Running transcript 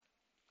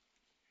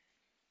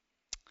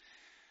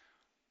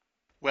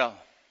Well,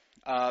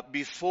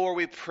 before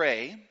we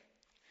pray,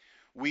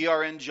 we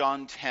are in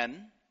John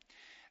 10.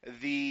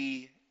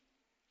 The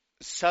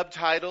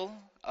subtitle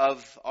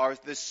of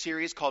this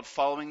series called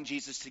Following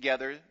Jesus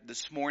Together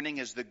this morning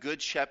is The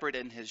Good Shepherd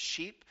and His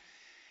Sheep.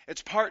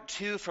 It's part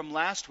 2 from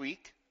last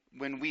week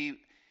when we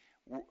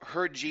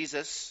heard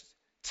Jesus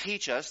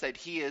teach us that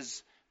He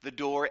is the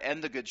door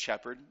and the Good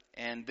Shepherd.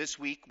 And this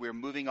week we're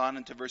moving on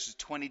into verses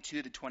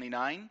 22 to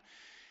 29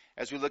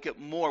 as we look at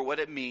more what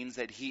it means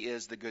that He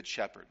is the Good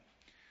Shepherd.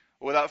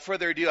 Without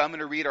further ado, I'm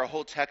going to read our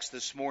whole text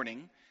this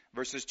morning,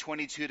 verses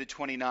 22 to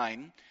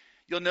 29.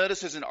 You'll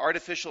notice there's an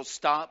artificial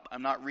stop.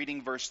 I'm not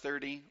reading verse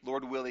 30.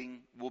 Lord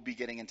willing, we'll be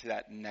getting into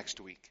that next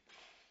week.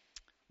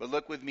 But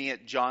look with me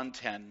at John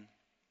 10,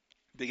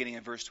 beginning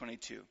at verse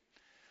 22.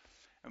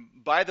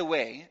 By the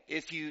way,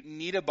 if you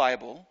need a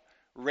Bible,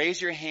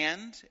 raise your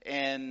hand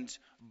and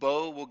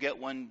Bo will get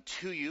one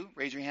to you.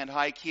 Raise your hand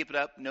high, keep it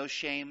up, no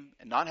shame.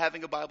 And not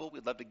having a Bible,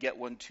 we'd love to get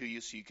one to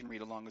you so you can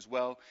read along as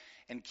well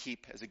and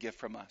keep as a gift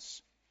from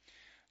us.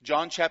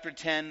 John chapter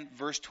 10,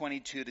 verse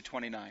 22 to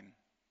 29.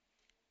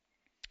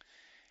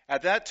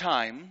 At that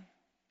time,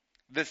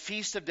 the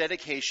feast of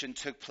dedication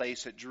took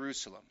place at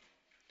Jerusalem.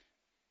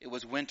 It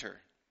was winter.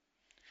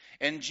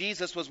 And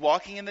Jesus was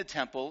walking in the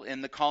temple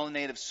in the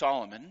colonnade of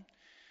Solomon.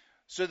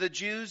 So the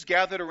Jews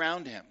gathered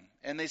around him,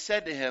 and they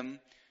said to him,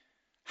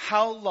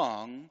 "How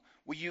long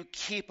will you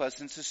keep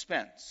us in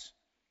suspense?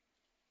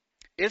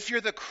 If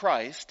you're the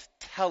Christ,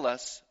 tell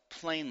us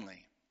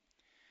plainly."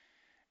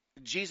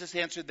 Jesus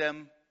answered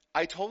them,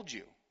 "I told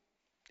you,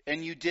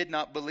 and you did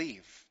not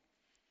believe.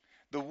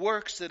 The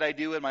works that I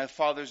do in my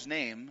Father's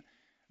name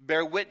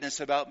bear witness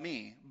about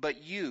me,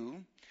 but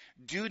you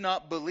do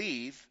not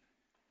believe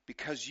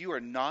because you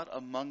are not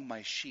among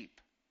my sheep.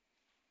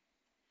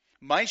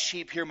 My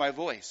sheep hear my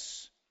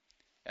voice,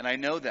 and I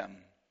know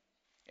them,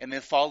 and they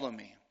follow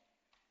me.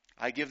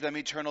 I give them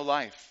eternal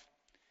life.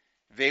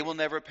 They will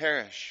never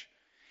perish,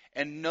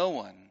 and no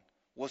one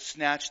will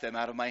snatch them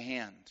out of my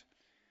hand.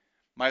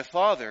 My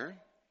Father,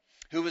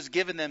 who has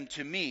given them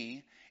to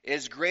me,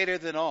 is greater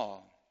than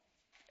all,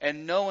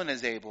 and no one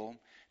is able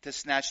to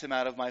snatch them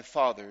out of my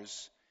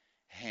Father's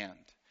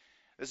hand."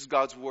 This is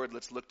God's word.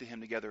 Let's look to Him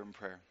together in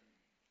prayer.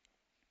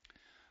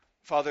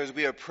 Father, as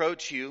we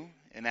approach you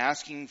and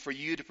asking for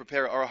you to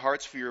prepare our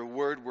hearts for your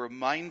word, we're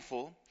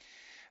mindful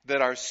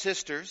that our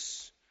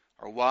sisters,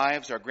 our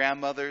wives, our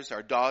grandmothers,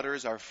 our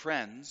daughters, our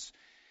friends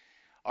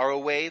are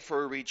away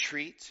for a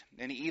retreat,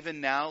 and even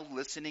now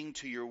listening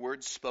to your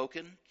word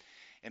spoken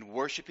and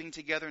worshiping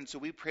together. And so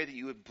we pray that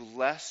you would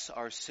bless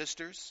our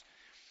sisters.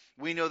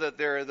 We know that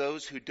there are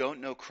those who don't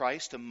know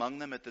Christ among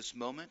them at this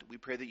moment. We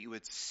pray that you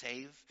would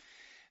save,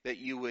 that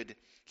you would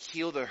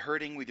heal the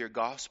hurting with your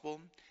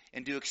gospel,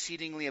 and do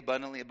exceedingly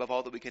abundantly above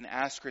all that we can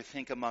ask or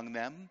think among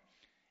them.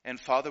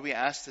 And Father, we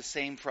ask the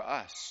same for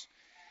us.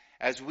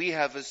 As we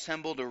have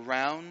assembled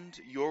around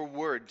your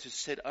word to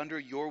sit under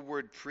your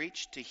word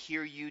preached, to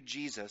hear you,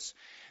 Jesus,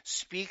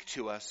 speak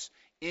to us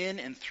in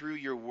and through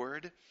your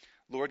word,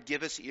 Lord,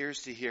 give us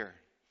ears to hear.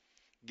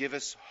 Give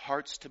us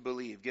hearts to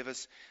believe. Give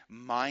us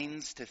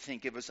minds to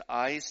think. Give us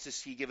eyes to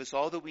see. Give us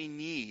all that we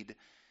need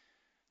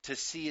to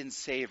see and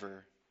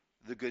savor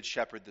the Good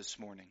Shepherd this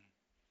morning.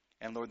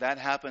 And Lord, that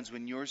happens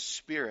when your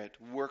Spirit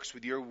works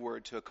with your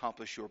word to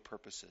accomplish your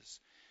purposes.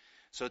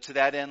 So to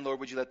that end, Lord,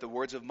 would you let the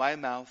words of my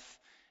mouth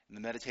and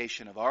the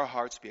meditation of our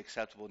hearts be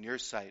acceptable in your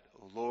sight,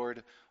 O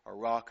Lord, our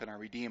rock and our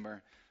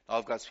redeemer.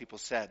 All of God's people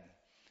said,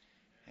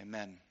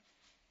 amen.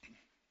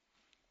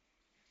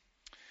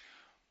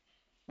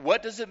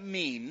 What does it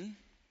mean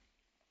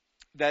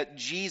that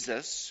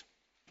Jesus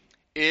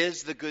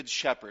is the Good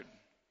Shepherd?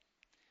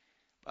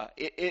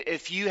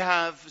 If you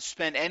have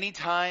spent any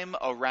time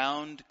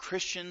around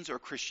Christians or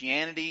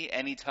Christianity,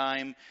 any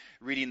time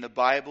reading the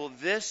Bible,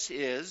 this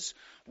is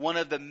one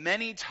of the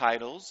many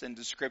titles and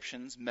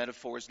descriptions,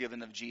 metaphors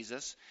given of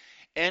Jesus,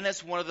 and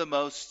it's one of the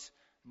most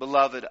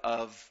beloved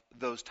of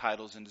those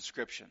titles and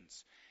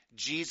descriptions.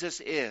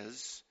 Jesus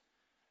is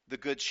the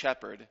Good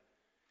Shepherd.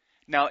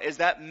 Now, is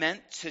that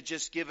meant to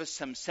just give us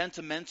some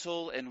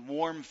sentimental and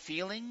warm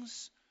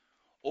feelings,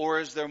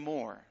 or is there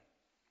more?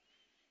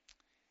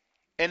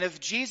 And if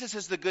Jesus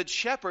is the Good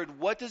Shepherd,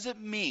 what does it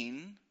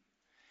mean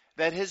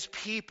that his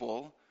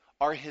people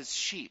are his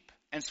sheep?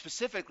 And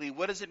specifically,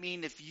 what does it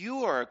mean if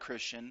you are a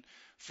Christian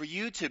for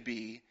you to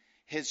be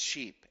his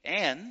sheep?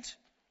 And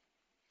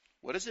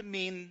what does it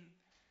mean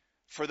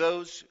for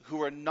those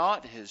who are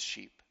not his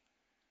sheep?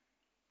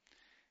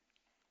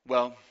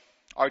 Well,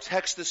 our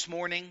text this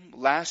morning,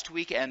 last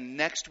week, and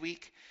next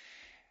week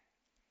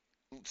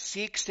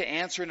seeks to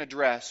answer and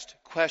address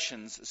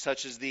questions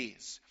such as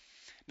these.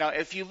 Now,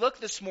 if you look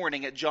this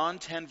morning at John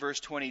 10, verse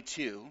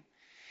 22,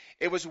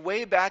 it was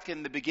way back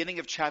in the beginning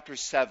of chapter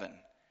 7.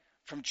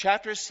 From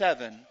chapter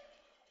 7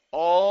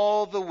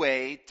 all the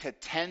way to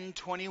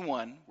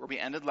 10:21, where we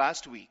ended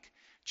last week,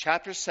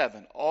 chapter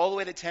 7, all the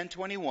way to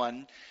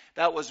 10:21,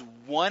 that was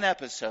one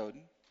episode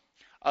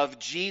of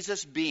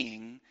Jesus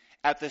being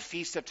at the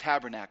Feast of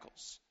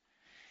Tabernacles.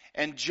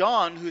 And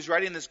John, who's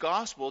writing this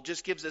gospel,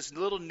 just gives this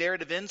little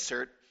narrative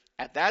insert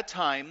At that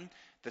time,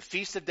 the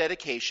Feast of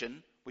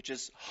Dedication, which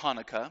is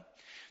Hanukkah,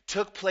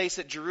 took place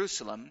at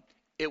Jerusalem.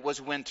 It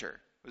was winter.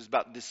 It was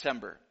about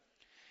December.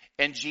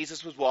 And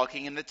Jesus was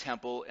walking in the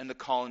temple in the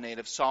colonnade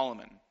of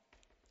Solomon.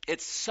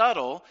 It's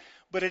subtle,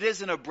 but it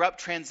is an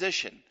abrupt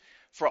transition.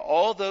 For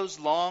all those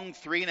long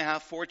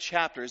 3.5, 4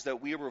 chapters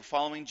that we were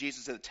following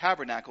Jesus at the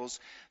Tabernacles,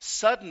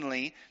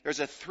 suddenly there's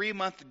a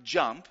 3-month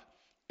jump.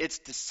 It's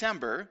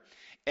December,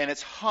 and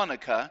it's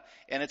Hanukkah,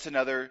 and it's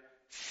another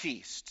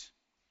feast.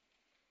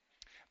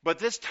 But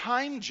this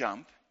time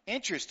jump,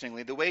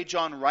 interestingly, the way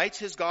John writes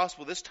his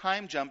gospel, this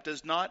time jump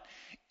does not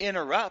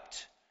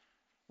interrupt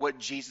what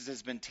Jesus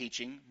has been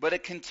teaching, but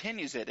it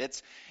continues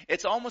it.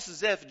 It's almost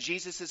as if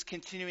Jesus is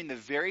continuing the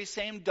very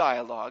same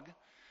dialogue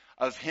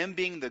of him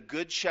being the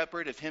good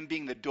shepherd, of him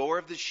being the door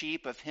of the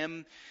sheep, of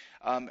him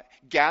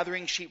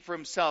gathering sheep for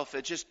himself.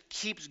 It just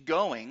keeps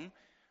going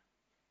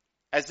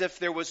as if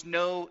there was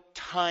no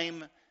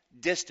time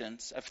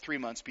distance of 3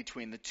 months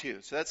between the two.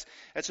 So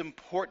that's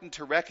important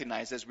to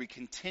recognize as we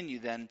continue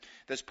then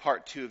this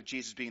part 2 of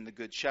Jesus being the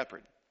good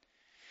shepherd.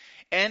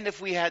 And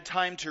if we had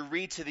time to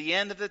read to the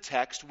end of the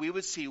text, we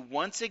would see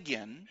once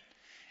again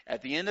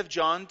at the end of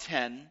John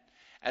 10,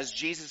 as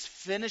Jesus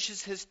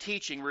finishes his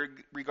teaching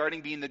regarding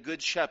being the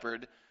good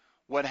shepherd,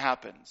 what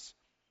happens?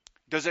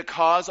 Does it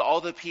cause all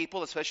the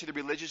people, especially the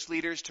religious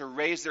leaders, to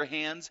raise their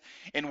hands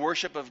in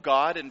worship of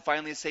God and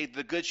finally say,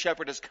 the good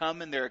shepherd has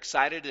come, and they're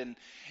excited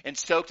and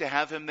stoked to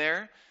have him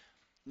there?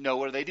 No,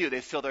 what do? They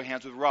fill their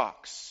hands with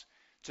rocks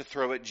to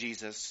throw at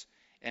Jesus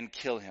and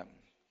kill him.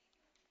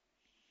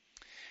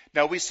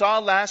 Now, we saw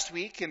last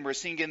week, and we're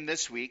seeing again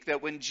this week,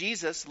 that when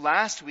Jesus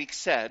last week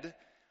said,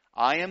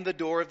 I am the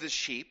door of the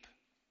sheep,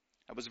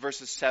 that was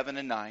verses 7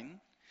 and 9,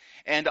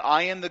 and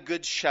I am the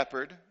good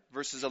shepherd,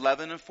 verses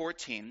 11 and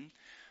 14,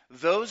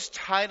 those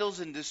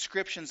titles and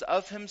descriptions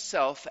of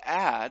himself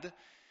add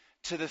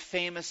to the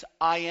famous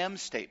I am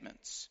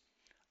statements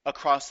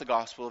across the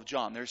Gospel of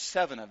John. There's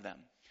 7 of them.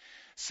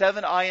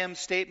 7 I am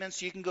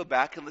statements. You can go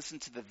back and listen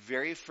to the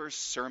very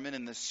first sermon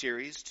in this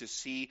series to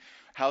see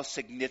how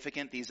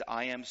significant these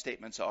I am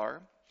statements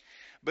are.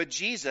 But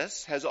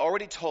Jesus has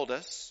already told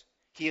us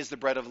he is the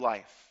bread of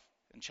life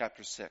in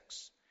chapter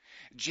 6.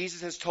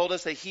 Jesus has told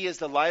us that he is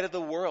the light of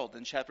the world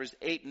in chapters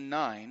 8 and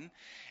 9.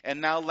 And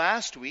now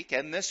last week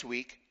and this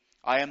week,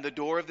 I am the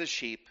door of the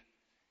sheep,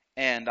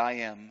 and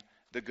I am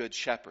the good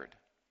shepherd.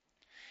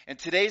 In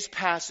today's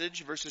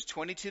passage, verses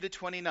 22 to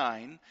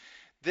 29,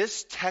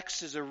 this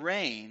text is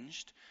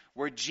arranged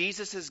where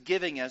Jesus is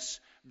giving us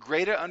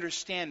greater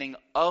understanding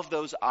of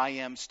those I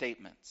am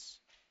statements.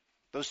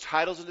 Those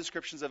titles and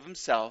descriptions of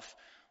himself.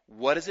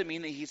 What does it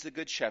mean that he's the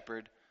good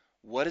shepherd?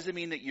 What does it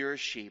mean that you're a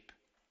sheep?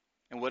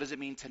 And what does it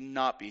mean to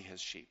not be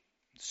his sheep?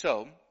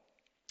 So,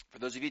 for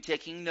those of you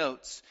taking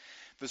notes,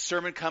 the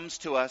sermon comes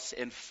to us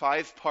in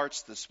 5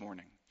 parts this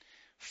morning.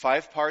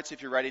 5 parts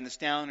if you're writing this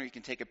down, or you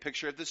can take a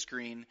picture of the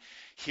screen.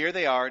 Here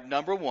they are.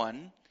 Number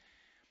 1,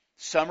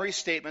 summary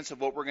statements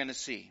of what we're going to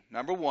see.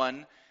 Number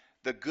 1,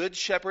 the good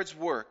shepherd's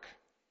works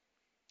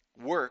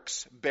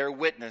bear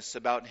witness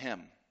about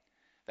him.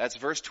 That's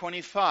verse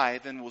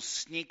 25, and we'll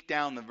sneak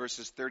down the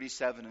verses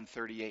 37 and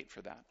 38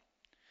 for that.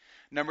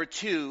 Number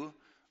 2,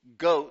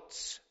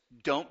 goats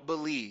don't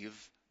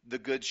believe the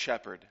good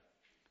shepherd.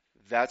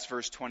 That's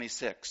verse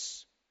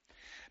 26.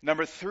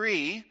 Number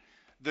 3,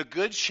 the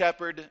good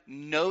shepherd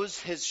knows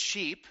his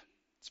sheep.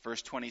 It's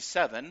verse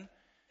 27.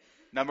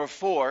 Number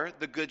 4,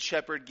 the good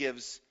shepherd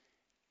gives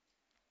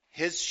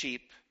his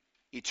sheep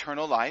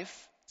eternal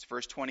life. It's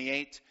verse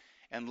 28.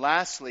 And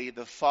lastly,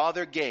 the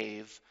Father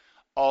gave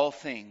all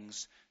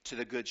things to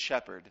the good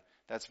shepherd.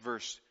 That's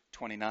verse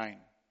 29.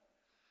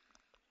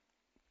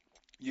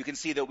 You can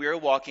see that we are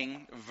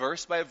walking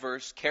verse by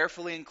verse,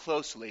 carefully and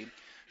closely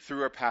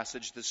through our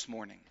passage this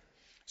morning.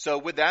 So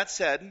with that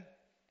said,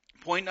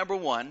 point number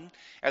 1,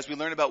 as we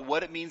learn about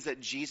what it means that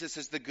Jesus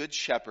is the good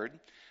shepherd,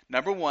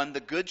 number 1, the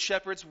good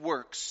shepherd's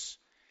works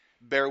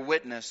bear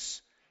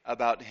witness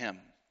about him.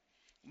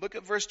 Look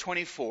at verse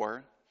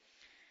 24.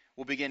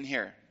 We'll begin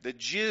here. The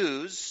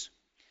Jews,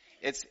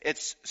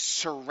 it's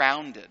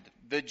surrounded.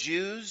 The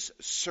Jews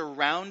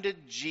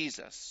surrounded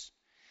Jesus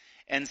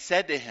and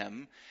said to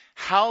him,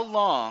 how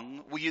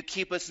long will you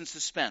keep us in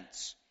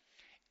suspense?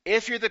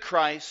 If you're the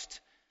Christ,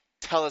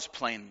 tell us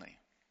plainly.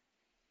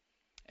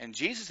 And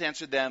Jesus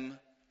answered them,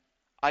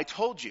 I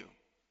told you,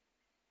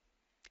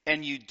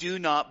 and you do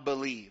not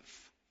believe.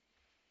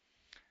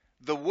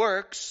 The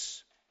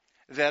works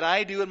that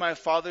I do in my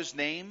Father's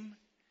name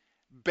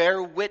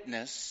bear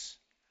witness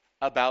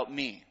about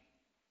me.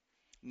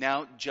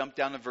 Now jump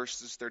down to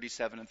verses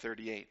 37 and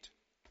 38.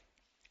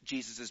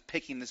 Jesus is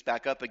picking this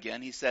back up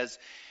again. He says,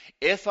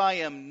 if I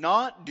am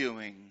not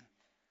doing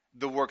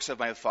the works of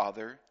my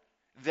Father,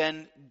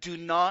 then do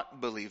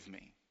not believe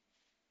me.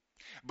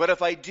 But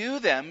if I do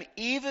them,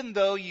 even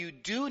though you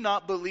do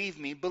not believe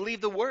me, believe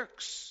the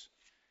works,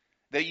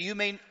 that you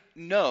may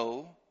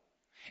know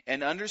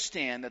and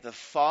understand that the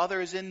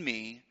Father is in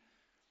me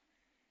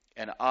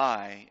and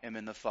I am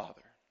in the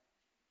Father.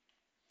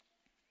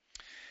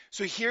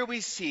 So here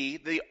we see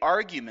the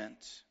argument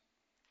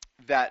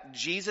that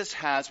Jesus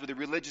has with the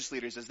religious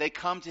leaders as they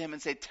come to him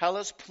and say, tell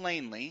us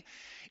plainly,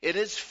 it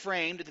is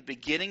framed at the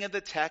beginning of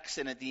the text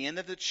and at the end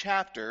of the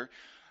chapter,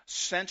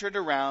 centered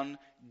around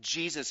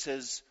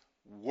Jesus'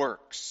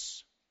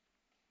 works.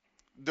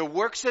 The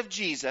works of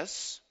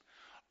Jesus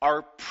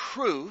are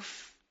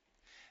proof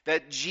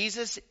that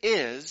Jesus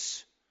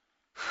is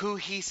who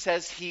he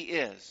says he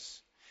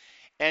is.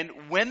 And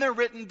when they're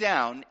written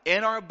down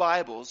in our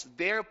Bibles,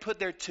 they're put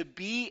there to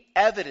be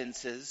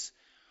evidences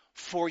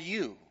for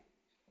you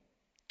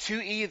to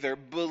either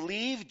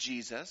believe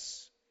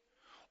Jesus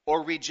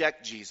or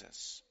reject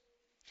Jesus.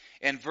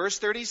 In verse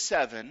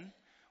 37,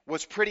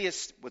 what's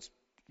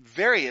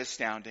very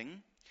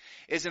astounding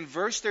is in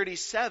verse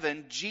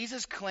 37,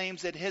 Jesus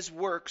claims that his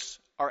works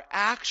are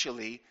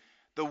actually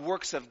the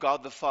works of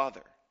God the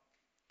Father.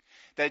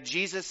 That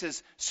Jesus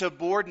is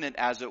subordinate,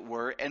 as it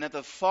were, and that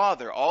the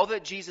Father, all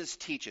that Jesus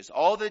teaches,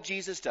 all that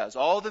Jesus does,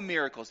 all the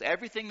miracles,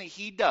 everything that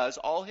he does,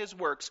 all his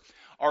works,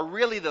 are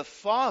really the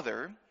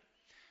Father,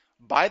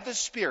 by the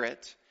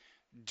Spirit,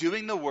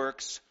 doing the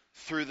works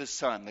through the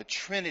Son. The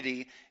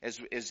Trinity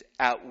is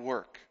at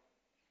work.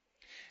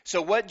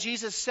 So what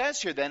Jesus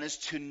says here then is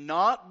to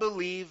not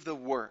believe the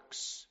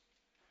works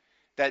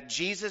that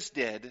Jesus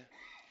did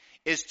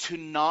is to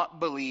not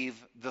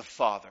believe the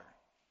Father.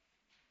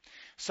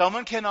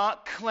 Someone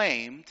cannot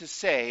claim to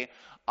say,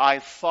 I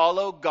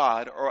follow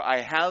God or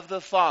I have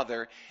the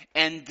Father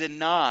and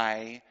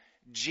deny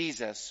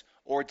Jesus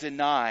or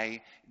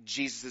deny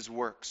Jesus'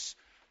 works.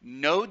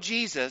 No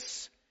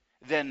Jesus,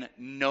 then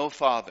no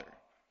Father.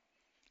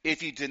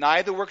 If you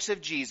deny the works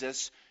of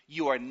Jesus,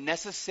 you are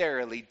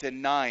necessarily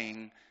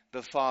denying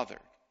the Father.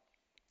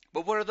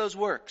 But what are those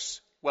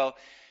works? Well,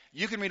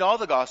 you can read all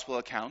the gospel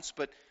accounts,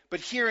 but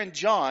here in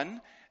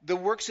John, the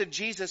works of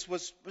Jesus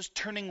was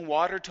turning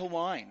water to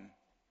wine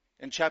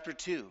in chapter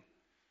 2.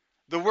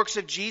 The works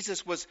of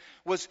Jesus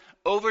was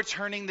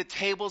overturning the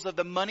tables of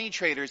the money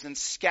traders and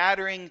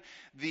scattering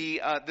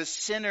the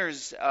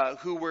sinners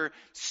who were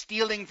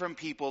stealing from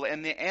people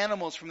and the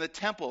animals from the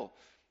temple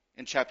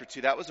in chapter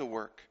 2. That was a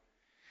work.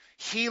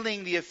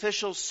 Healing the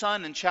official's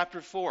son in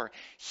chapter 4.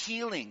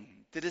 Healing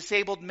the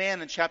disabled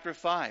man in chapter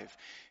 5.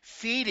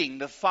 Feeding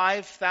the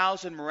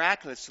 5,000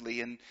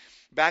 miraculously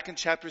back in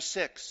chapter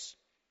 6.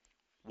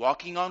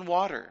 Walking on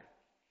water.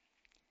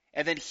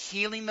 And then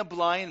healing the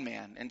blind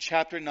man in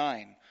chapter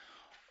 9.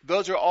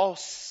 Those are all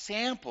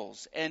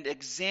samples and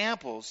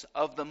examples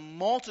of the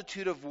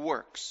multitude of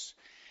works.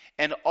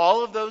 And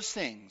all of those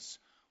things,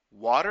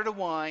 water to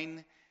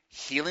wine,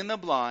 healing the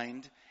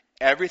blind,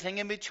 everything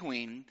in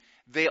between,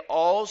 they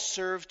all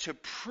serve to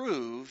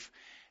prove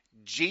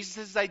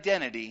Jesus'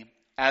 identity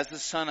as the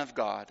Son of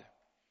God.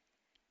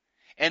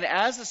 And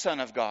as the Son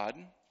of God,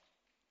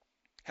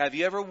 have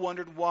you ever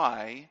wondered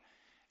why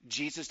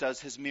Jesus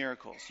does his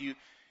miracles?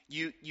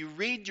 You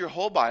read your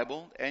whole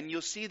Bible, and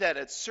you'll see that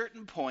at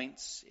certain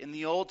points in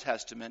the Old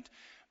Testament,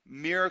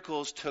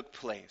 miracles took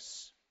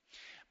place.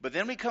 But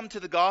then we come to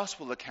the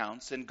gospel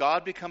accounts, and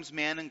God becomes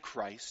man in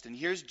Christ. And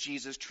here's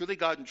Jesus, truly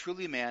God and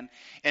truly man.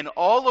 And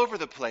all over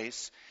the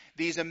place,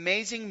 these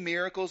amazing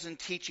miracles and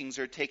teachings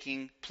are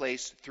taking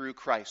place through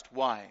Christ.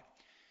 Why?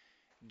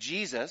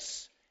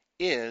 Jesus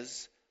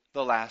is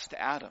the last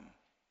Adam.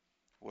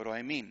 What do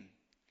I mean?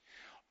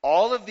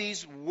 All of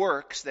these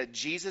works that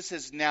Jesus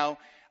is now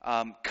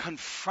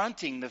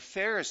confronting the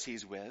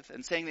Pharisees with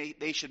and saying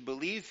they should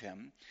believe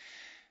him,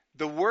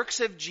 the works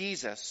of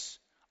Jesus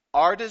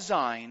are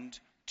designed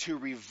to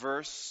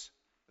reverse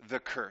the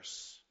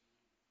curse.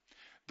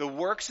 The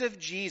works of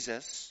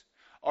Jesus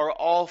are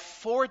all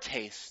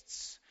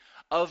foretastes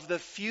of the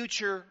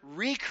future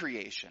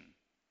recreation.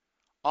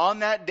 On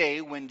that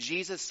day when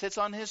Jesus sits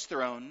on his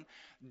throne,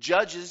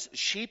 judges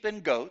sheep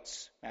and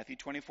goats, Matthew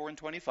 24 and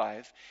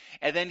 25,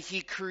 and then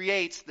he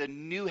creates the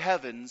new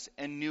heavens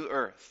and new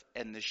earth.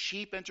 And the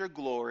sheep enter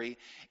glory,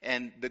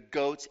 and the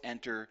goats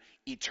enter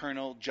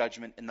eternal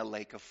judgment in the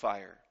lake of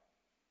fire.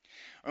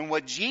 And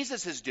what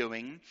Jesus is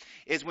doing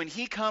is when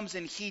he comes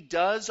and he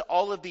does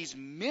all of these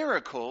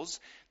miracles,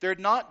 they're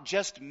not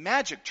just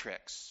magic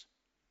tricks.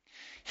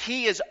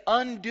 He is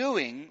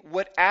undoing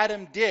what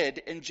Adam did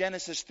in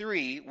Genesis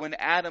 3 when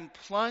Adam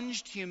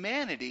plunged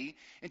humanity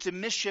into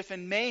mischief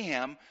and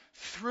mayhem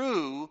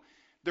through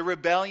the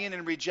rebellion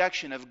and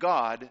rejection of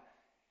God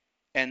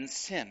and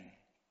sin.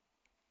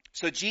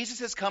 So Jesus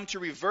has come to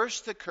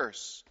reverse the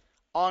curse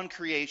on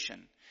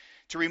creation,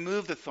 to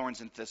remove the thorns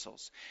and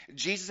thistles.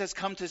 Jesus has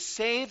come to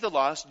save the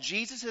lost.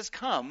 Jesus has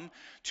come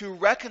to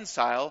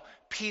reconcile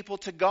people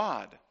to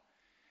God.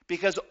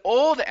 Because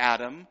old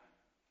Adam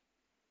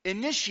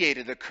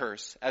initiated the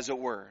curse, as it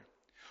were.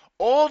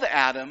 Old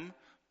Adam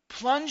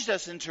plunged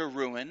us into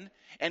ruin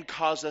and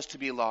caused us to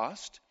be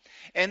lost.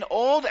 And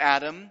old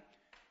Adam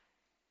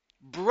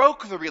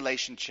broke the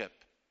relationship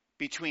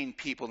between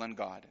people and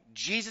God.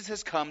 Jesus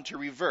has come to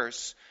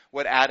reverse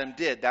what Adam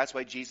did. That's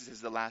why Jesus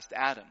is the last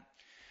Adam.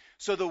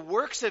 So the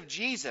works of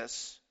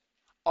Jesus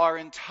are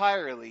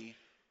entirely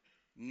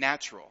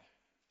natural.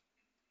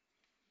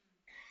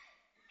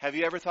 Have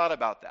you ever thought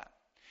about that?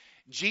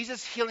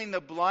 Jesus healing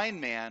the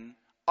blind man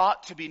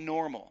ought to be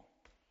normal.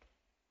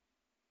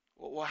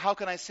 Well, how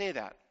can I say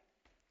that?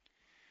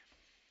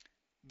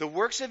 The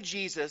works of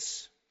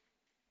Jesus,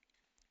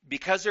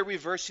 because they're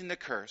reversing the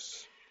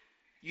curse,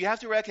 you have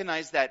to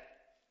recognize that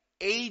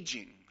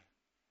aging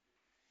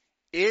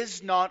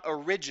is not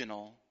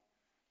original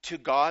to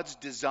God's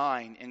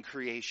design in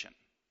creation.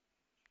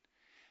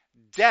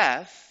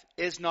 Death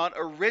is not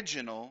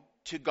original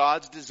to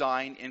God's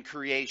design in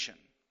creation.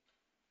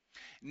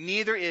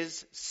 Neither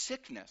is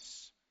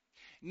sickness.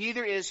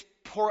 Neither is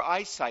poor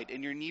eyesight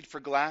and your need for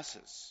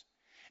glasses.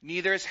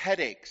 Neither is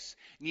headaches.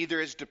 Neither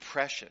is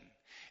depression.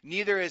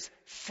 Neither is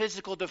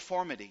physical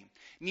deformity.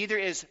 Neither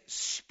is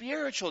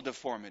spiritual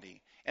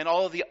deformity and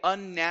all of the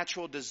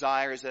unnatural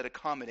desires that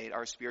accommodate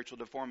our spiritual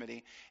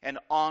deformity. And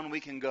on we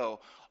can go.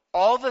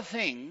 All the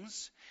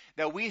things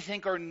that we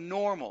think are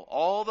normal,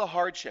 all the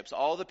hardships,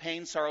 all the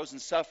pain, sorrows,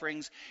 and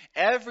sufferings,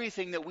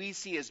 everything that we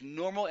see as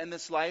normal in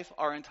this life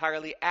are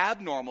entirely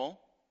abnormal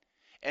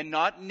and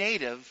not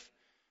native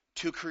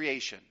to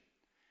creation.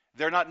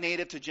 They're not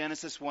native to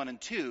Genesis 1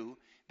 and 2.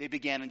 They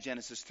began in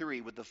Genesis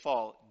 3 with the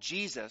fall.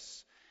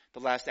 Jesus, the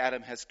last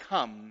Adam, has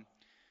come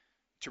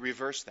to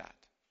reverse that.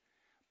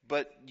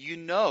 But you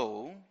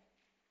know,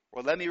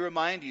 or let me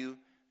remind you,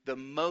 the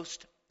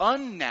most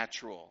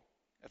unnatural,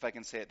 if I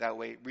can say it that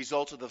way,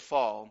 result of the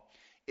fall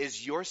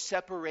is your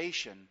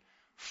separation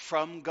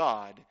from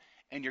God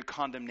and your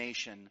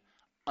condemnation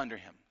under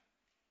Him.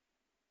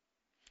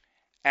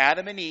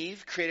 Adam and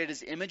Eve, created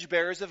as image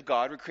bearers of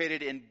God, were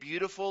created in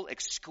beautiful,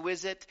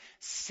 exquisite,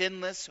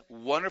 sinless,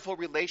 wonderful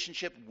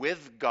relationship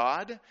with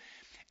God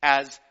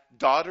as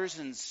daughters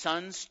and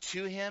sons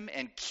to Him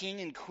and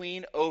king and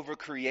queen over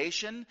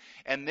creation.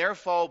 And their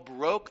fall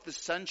broke the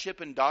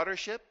sonship and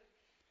daughtership.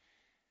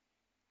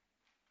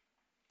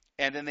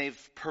 And then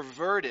they've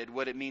perverted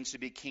what it means to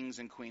be kings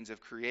and queens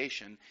of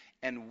creation.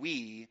 And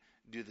we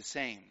do the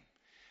same.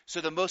 So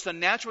the most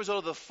unnatural result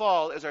of the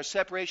fall is our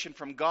separation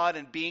from God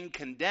and being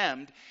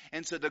condemned.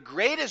 And so the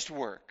greatest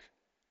work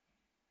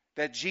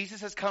that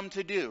Jesus has come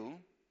to do,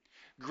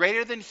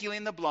 greater than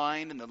healing the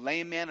blind and the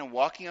lame man and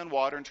walking on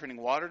water and turning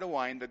water to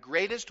wine, the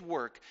greatest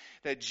work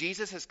that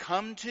Jesus has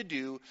come to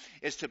do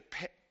is to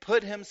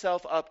put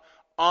Himself up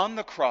on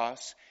the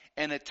cross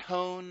and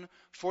atone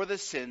for the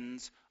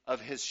sins of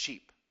His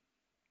sheep.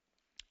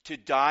 To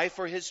die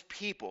for His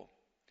people.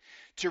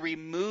 To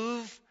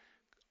remove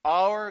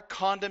our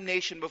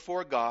condemnation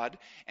before God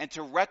and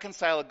to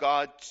reconcile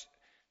God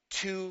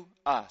to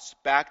us,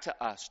 back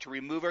to us, to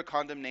remove our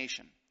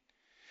condemnation.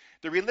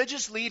 The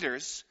religious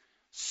leaders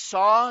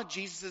saw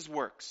Jesus'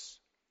 works.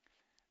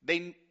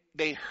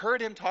 They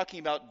heard Him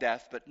talking about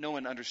death, but no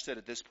one understood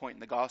at this point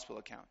in the gospel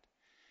account.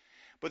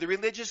 But the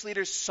religious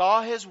leaders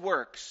saw His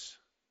works,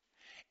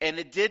 and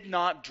it did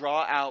not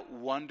draw out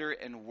wonder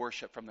and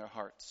worship from their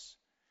hearts.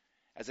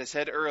 As I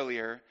said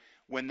earlier,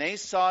 when they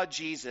saw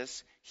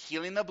Jesus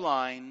healing the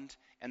blind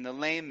and the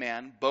lame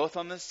man, both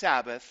on the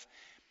Sabbath,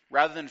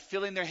 rather than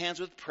filling their hands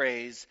with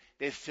praise,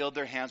 they filled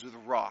their hands with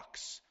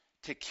rocks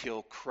to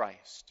kill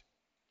Christ.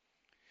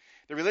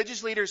 The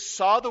religious leaders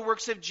saw the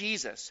works of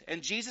Jesus,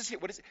 and Jesus,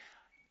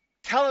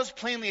 tell us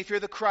plainly if you're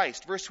the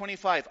Christ. Verse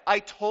 25, I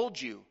told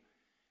you,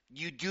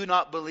 you do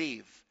not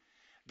believe.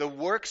 The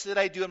works that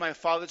I do in my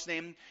Father's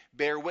name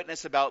bear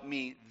witness about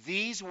me.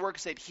 These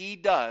works that He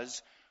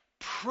does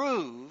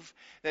prove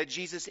that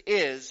Jesus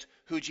is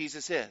who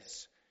Jesus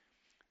is.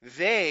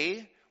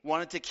 They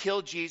wanted to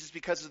kill Jesus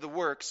because of the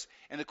works,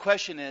 and the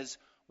question is,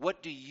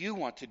 what do you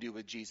want to do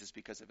with Jesus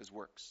because of His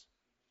works?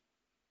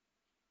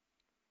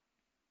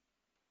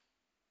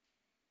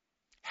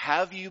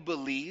 Have you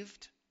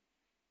believed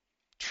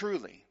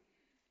truly?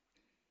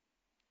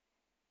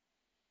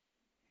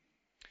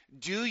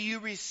 Do you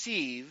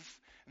receive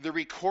the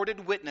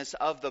recorded witness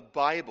of the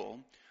Bible,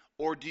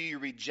 or do you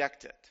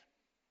reject it?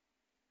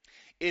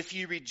 If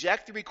you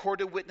reject the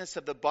recorded witness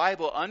of the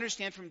Bible,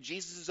 understand from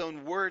Jesus'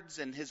 own words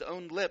and His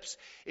own lips,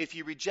 if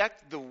you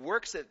reject the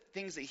works,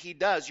 things that He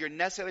does, you're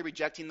necessarily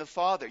rejecting the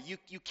Father.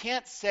 You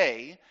can't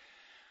say,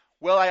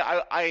 well,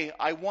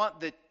 I want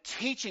the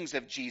teachings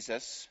of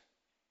Jesus,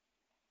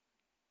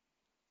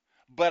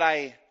 but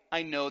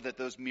I know that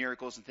those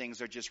miracles and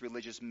things are just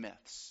religious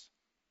myths.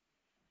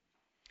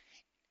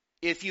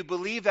 If you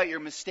believe that,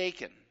 you're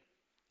mistaken.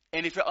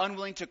 And if you're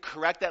unwilling to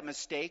correct that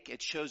mistake,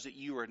 it shows that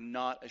you are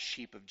not a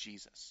sheep of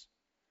Jesus.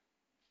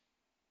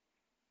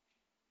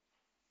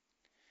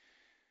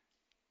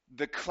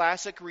 The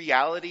classic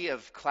reality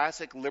of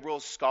classic liberal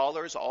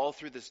scholars all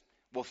through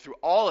through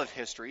all of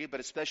history, but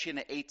especially in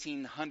the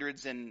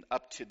 1800s and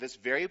up to this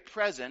very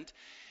present,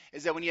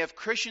 is that when you have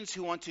Christians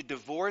who want to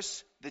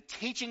divorce the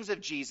teachings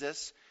of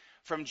Jesus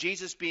from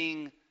Jesus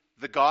being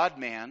the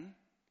God-man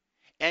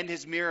and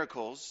His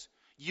miracles,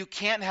 you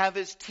can't have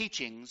His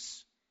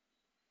teachings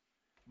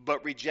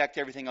but reject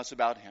everything else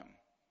about Him,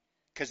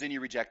 because then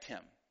you reject Him.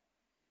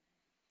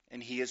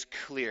 And He is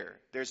clear.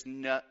 There's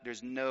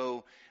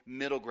no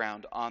middle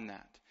ground on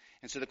that.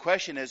 And so the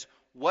question is,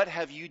 what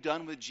have you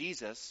done with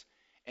Jesus,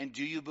 and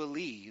do you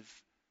believe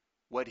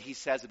what He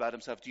says about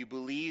Himself? Do you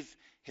believe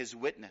His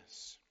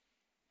witness?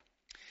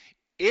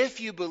 If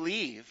you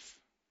believe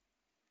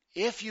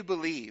If you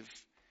believe,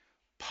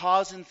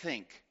 pause and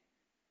think.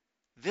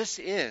 This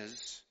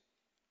is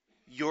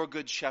your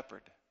good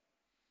shepherd.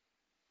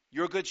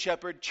 Your good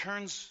shepherd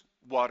turns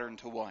water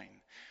into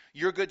wine.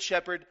 Your good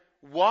shepherd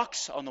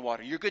walks on the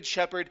water. Your good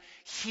shepherd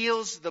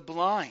heals the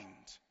blind.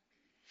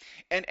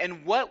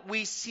 And what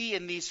we see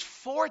in these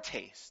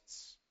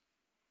foretastes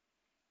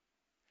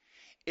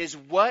is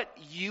what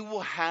you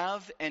will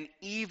have, and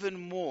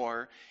even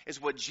more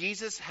is what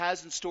Jesus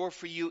has in store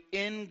for you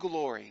in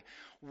glory.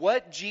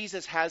 What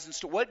Jesus has in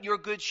store, what your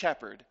good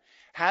shepherd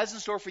has in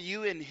store for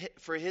you and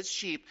for his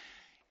sheep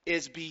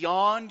is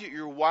beyond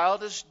your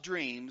wildest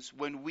dreams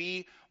when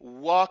we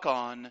walk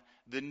on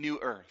the new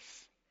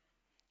earth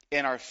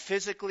in our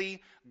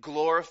physically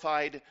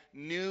glorified,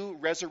 new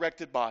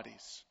resurrected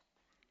bodies.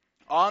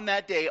 On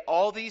that day,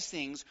 all these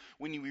things,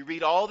 when we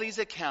read all these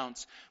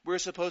accounts, we're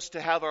supposed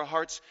to have our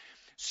hearts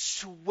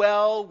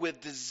swell with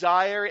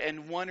desire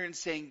and wonder and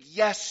saying,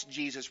 yes,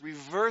 Jesus,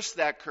 reverse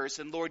that curse.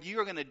 And Lord, you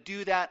are going to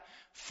do that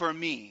for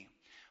me,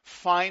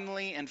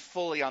 finally and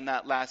fully on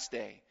that last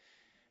day.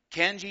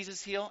 Can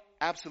Jesus heal?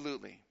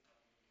 Absolutely.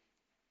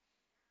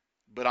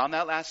 But on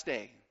that last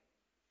day,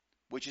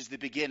 which is the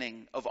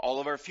beginning of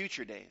all of our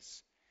future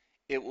days,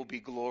 it will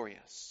be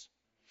glorious.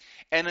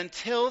 And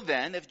until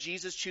then, if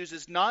Jesus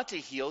chooses not to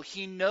heal,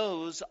 he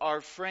knows our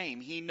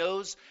frame. He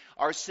knows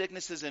our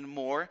sicknesses and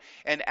more.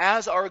 And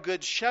as our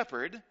good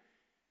shepherd,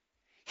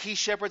 he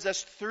shepherds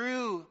us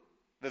through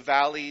the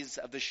valleys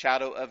of the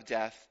shadow of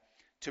death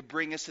to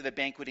bring us to the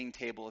banqueting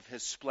table of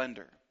his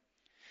splendor.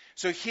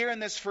 So here in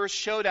this first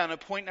showdown,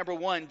 at point number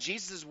 1,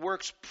 Jesus'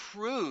 works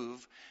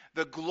prove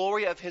the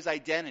glory of his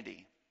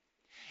identity.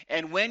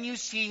 And when you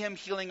see him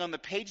healing on the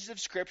pages of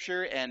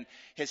Scripture and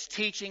his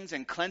teachings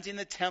and cleansing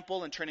the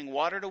temple and turning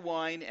water to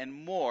wine and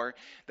more,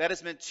 that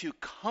is meant to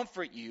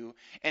comfort you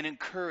and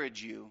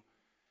encourage you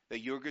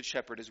that your good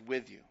shepherd is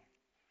with you.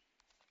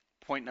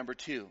 Point number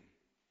 2,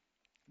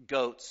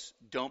 goats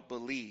don't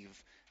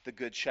believe the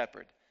good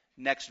shepherd.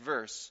 Next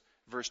verse,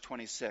 verse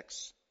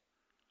 26.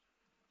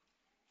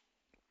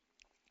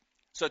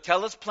 So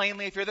tell us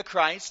plainly if you're the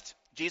Christ.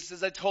 Jesus,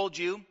 as I told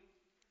you,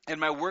 and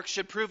my work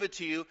should prove it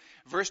to you.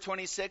 Verse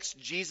 26,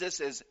 Jesus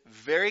is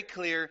very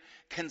clear,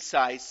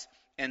 concise,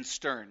 and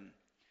stern.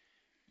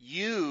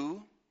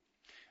 You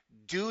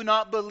do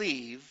not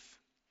believe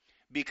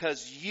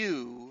because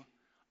you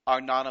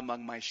are not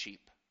among my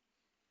sheep.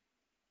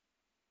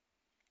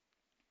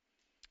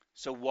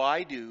 So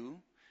why do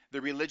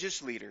the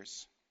religious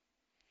leaders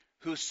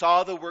who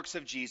saw the works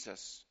of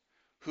Jesus,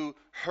 who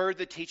heard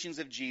the teachings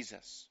of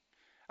Jesus,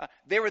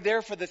 they were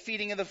there for the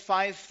feeding of the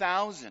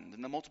 5,000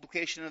 and the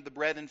multiplication of the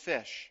bread and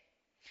fish.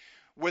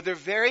 With their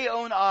very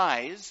own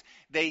eyes,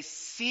 they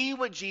see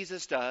what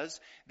Jesus does,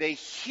 they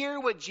hear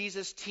what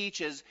Jesus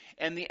teaches,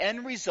 and the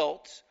end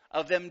result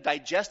of them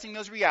digesting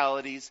those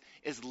realities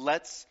is,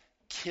 let's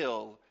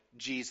kill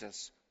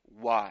Jesus.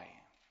 Why?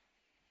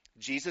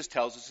 Jesus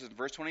tells us in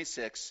verse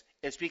 26,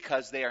 it's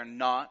because they are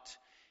not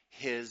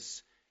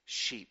his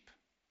sheep.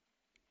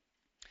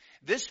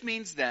 This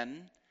means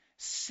then,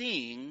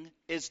 seeing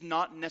is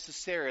not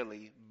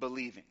necessarily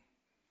believing.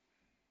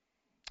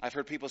 I've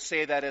heard people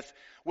say that if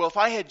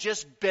I had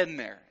just been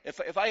there,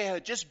 if I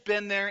had just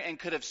been there and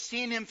could have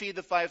seen him feed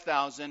the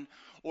 5,000,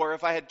 or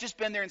if I had just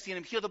been there and seen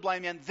him heal the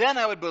blind man, then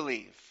I would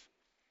believe.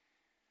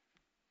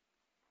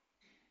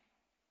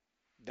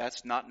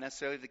 That's not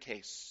necessarily the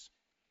case.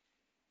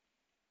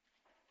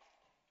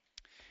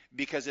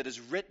 Because it is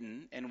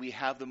written, and we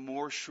have the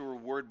more sure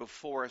word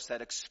before us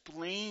that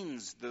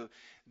explains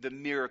the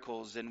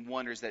miracles and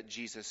wonders that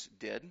Jesus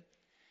did.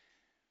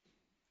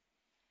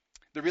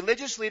 The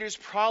religious leaders'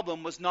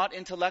 problem was not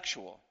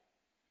intellectual.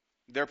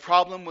 Their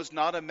problem was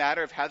not a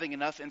matter of having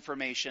enough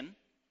information.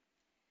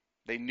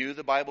 They knew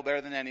the Bible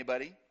better than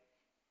anybody.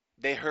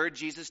 They heard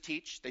Jesus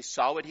teach. They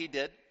saw what he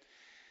did.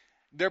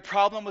 Their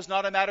problem was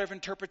not a matter of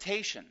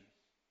interpretation.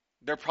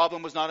 Their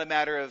problem was not a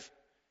matter of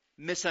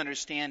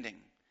misunderstanding.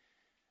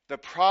 The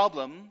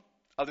problem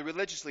of the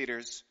religious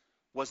leaders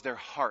was their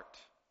heart.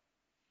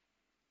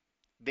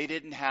 They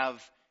didn't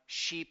have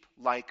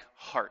sheep-like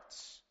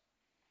hearts.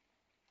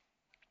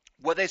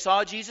 What they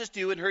saw Jesus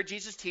do and heard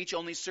Jesus teach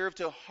only served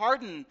to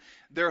harden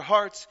their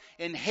hearts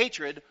in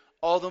hatred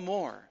all the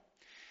more.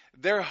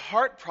 Their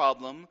heart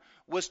problem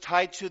was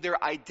tied to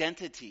their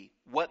identity,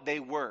 what they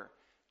were,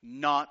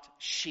 not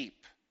sheep.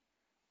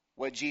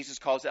 What Jesus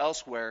calls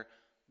elsewhere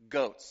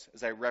goats,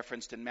 as I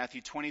referenced in Matthew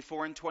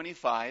 24 and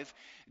 25.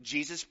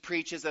 Jesus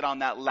preaches that on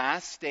that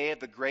last day of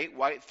the great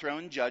white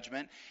throne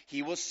judgment,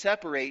 he will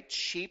separate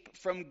sheep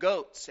from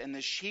goats. And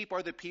the sheep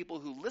are the people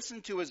who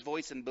listened to his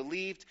voice and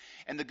believed,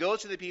 and the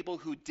goats are the people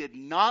who did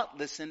not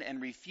listen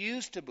and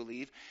refused to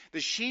believe.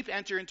 The sheep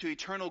enter into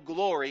eternal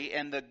glory,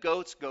 and the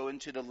goats go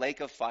into the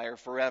lake of fire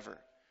forever.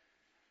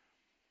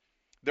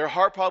 Their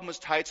heart problem was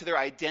tied to their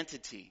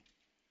identity.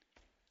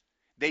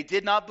 They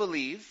did not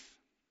believe.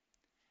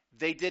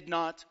 They did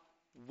not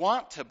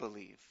want to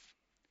believe.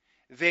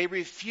 They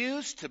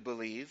refused to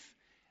believe.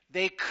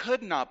 They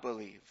could not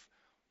believe.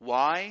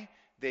 Why?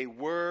 They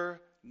were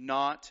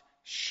not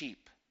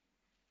sheep.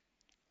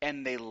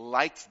 and they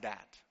liked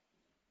that.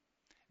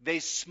 They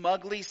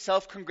smugly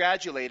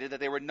self-congratulated that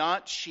they were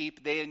not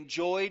sheep. They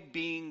enjoyed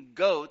being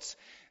goats.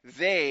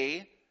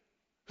 They,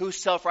 who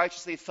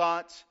self-righteously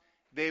thought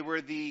they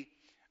were the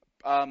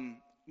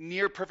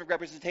near perfect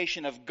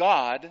representation of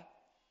God,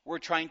 were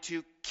trying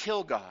to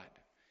kill God.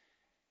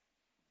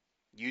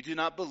 You do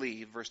not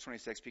believe, verse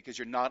 26, because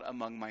you're not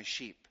among my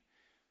sheep.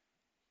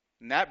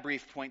 And that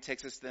brief point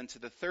takes us then to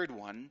the third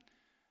one.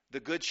 The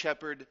good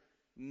shepherd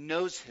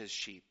knows his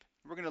sheep.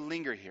 We're going to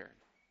linger here.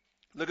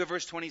 Look at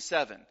verse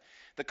 27.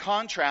 The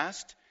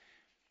contrast,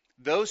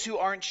 those who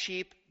aren't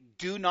sheep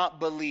do not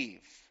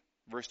believe.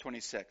 Verse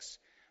 26.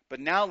 But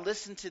now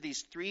listen to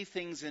these three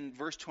things in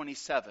verse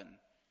 27.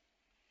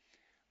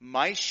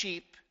 My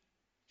sheep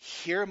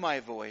hear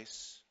my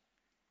voice,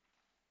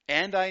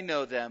 and I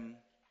know them,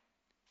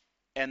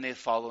 and they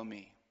follow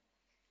me.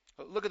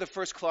 Look at the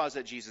first clause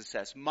that Jesus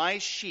says. My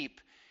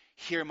sheep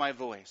hear my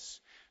voice.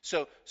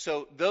 So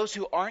those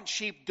who aren't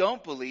sheep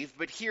don't believe,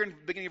 but here in the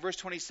beginning of verse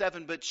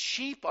 27, but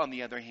sheep, on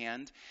the other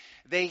hand,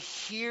 they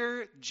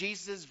hear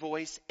Jesus'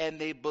 voice and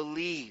they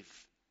believe.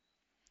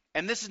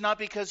 And this is not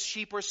because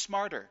sheep are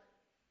smarter.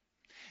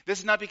 This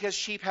is not because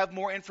sheep have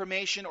more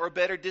information or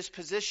better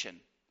disposition.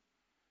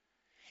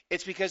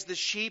 It's because the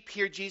sheep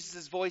hear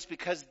Jesus' voice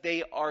because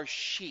they are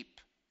sheep.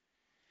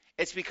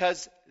 It's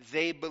because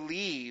they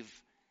believe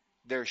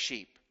they're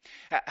sheep.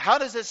 How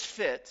does this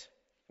fit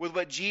with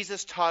what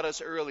Jesus taught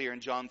us earlier in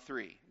John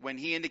 3, when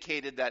he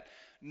indicated that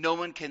no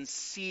one can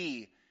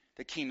see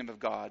the kingdom of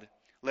God,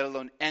 let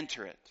alone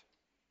enter it?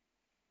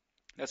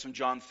 That's from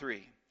John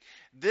 3.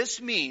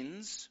 This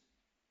means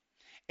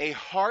a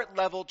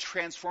heart-level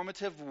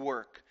transformative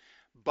work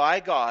by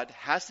God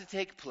has to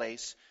take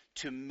place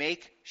to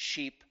make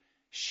sheep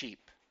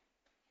sheep.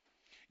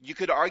 You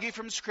could argue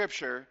from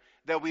Scripture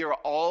that we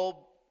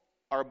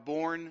are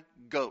born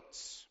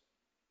goats,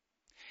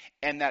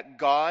 and that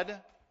God,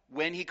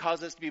 when he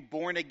calls us to be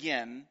born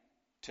again,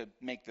 to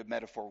make the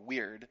metaphor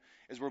weird,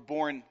 is we're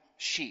born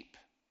sheep.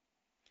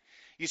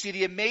 You see,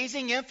 the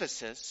amazing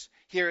emphasis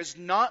here is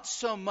not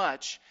so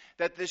much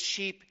that the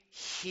sheep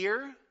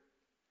hear,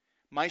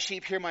 my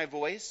sheep hear my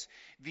voice.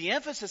 The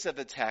emphasis of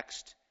the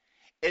text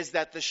is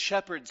that the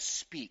shepherd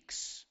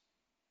speaks.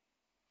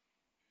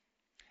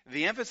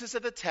 The emphasis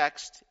of the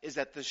text is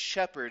that the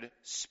shepherd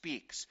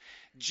speaks.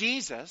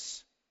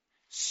 Jesus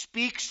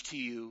speaks to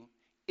you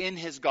in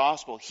his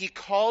gospel. He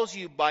calls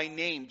you by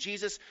name.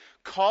 Jesus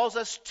calls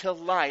us to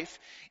life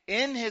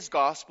in his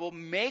gospel,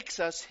 makes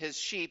us his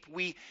sheep.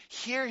 We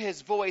hear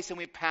his voice and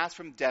we pass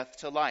from death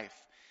to life.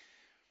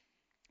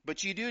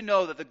 But you do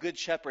know that the good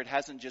shepherd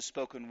hasn't just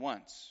spoken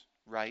once,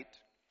 right?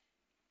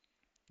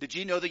 Did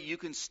you know that you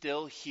can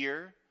still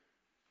hear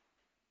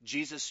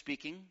Jesus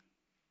speaking?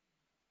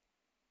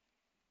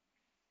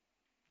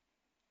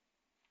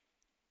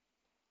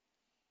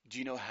 Do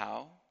you know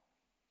how?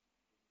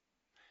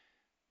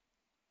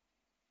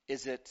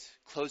 Is it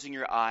closing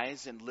your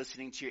eyes and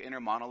listening to your inner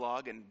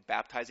monologue and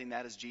baptizing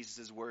that as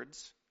Jesus'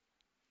 words?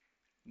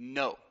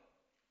 No,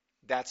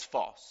 that's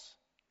false.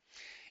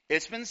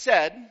 It's been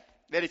said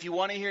that if you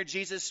want to hear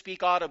Jesus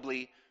speak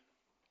audibly,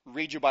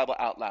 read your Bible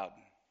out loud.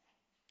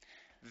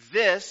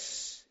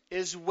 This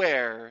is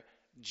where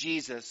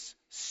Jesus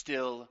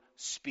still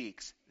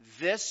speaks.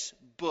 This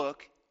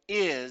book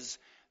is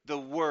the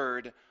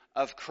Word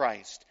of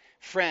Christ.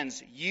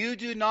 Friends, you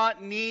do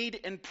not need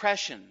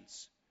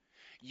impressions.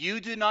 You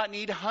do not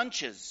need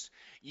hunches.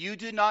 You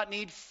do not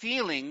need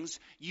feelings.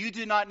 You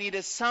do not need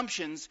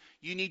assumptions.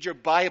 You need your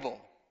Bible.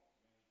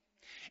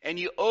 And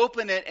you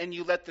open it and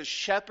you let the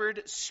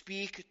shepherd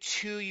speak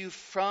to you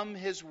from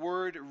his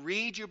word.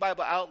 Read your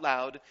Bible out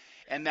loud.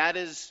 And that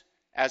is,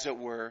 as it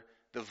were,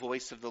 the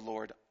voice of the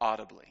Lord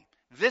audibly.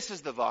 This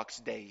is the Vox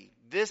Dei.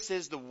 This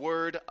is the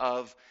Word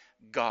of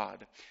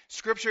God.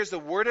 Scripture is the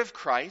Word of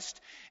Christ,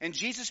 and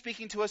Jesus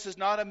speaking to us is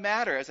not a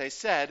matter, as I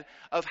said,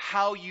 of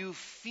how you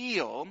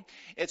feel.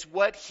 It's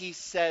what he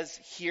says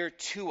here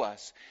to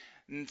us.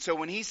 And so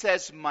when he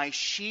says, my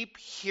sheep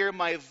hear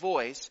my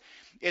voice,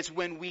 it's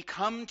when we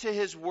come to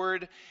his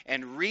word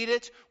and read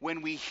it,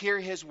 when we hear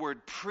his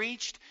word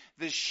preached,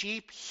 the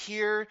sheep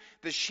hear,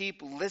 the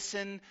sheep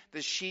listen,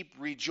 the sheep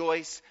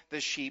rejoice,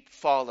 the sheep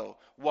follow.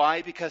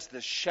 Why? Because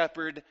the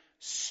shepherd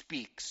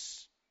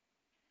speaks.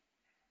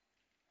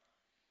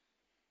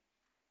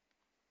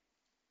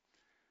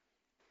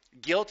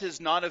 Guilt is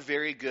not a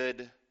very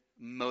good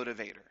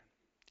motivator.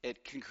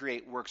 It can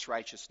create works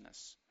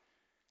righteousness.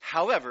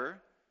 However,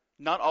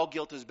 not all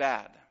guilt is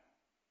bad.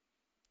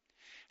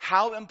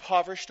 How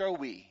impoverished are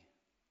we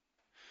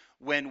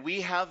when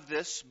we have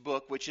this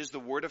book, which is the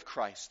Word of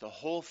Christ, the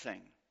whole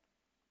thing,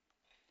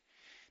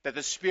 that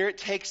the Spirit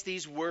takes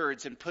these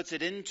words and puts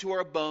it into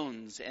our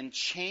bones and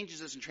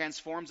changes us and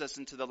transforms us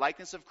into the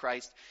likeness of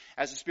Christ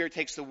as the Spirit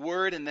takes the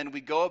Word, and then we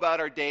go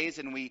about our days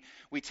and we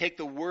take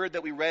the Word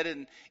that we read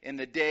in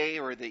the day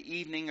or the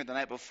evening or the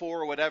night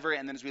before or whatever,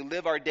 and then as we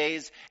live our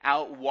days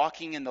out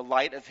walking in the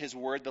light of His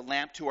Word, the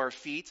lamp to our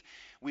feet,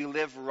 we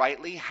live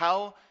rightly.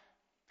 How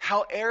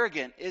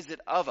arrogant is it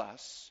of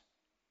us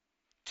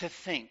to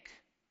think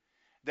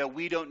that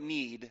we don't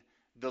need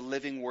the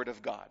living Word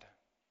of God.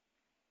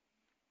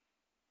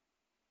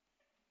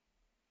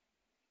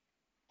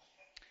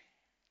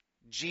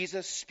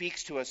 Jesus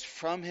speaks to us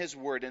from His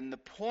Word, and the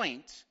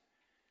point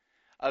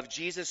of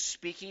Jesus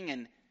speaking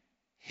and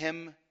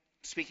Him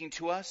speaking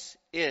to us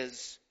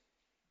is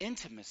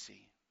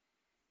intimacy.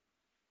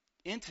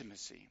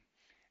 Intimacy.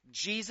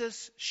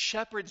 Jesus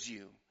shepherds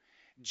you.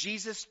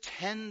 Jesus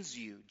tends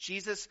you.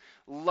 Jesus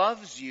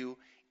loves you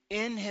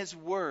in His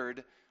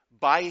Word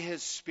by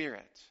His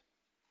Spirit.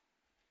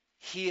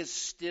 He is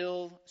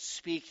still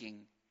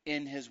speaking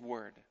in His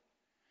Word.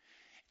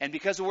 And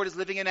because the Word is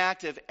living and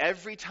active,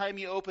 every time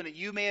you open it,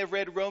 you may have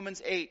read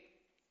Romans 8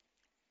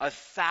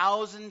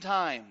 1,000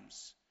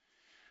 times.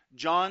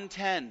 John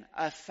 10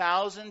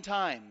 1,000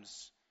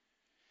 times.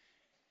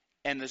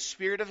 And the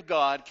Spirit of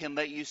God can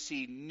let you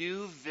see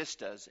new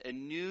vistas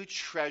and new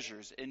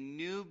treasures and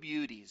new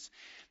beauties.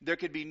 There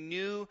could be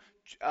new,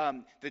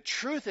 the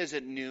truth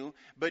isn't new,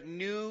 but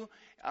new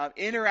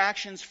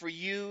interactions for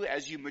you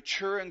as you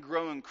mature and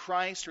grow in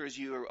Christ, or as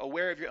you are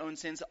aware of your own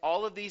sins.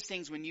 All of these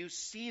things, when you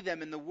see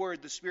them in the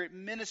Word, the Spirit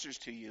ministers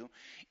to you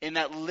in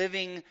that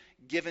living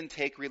give and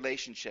take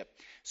relationship.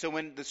 So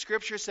when the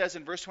Scripture says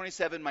in verse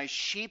 27, "My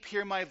sheep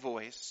hear my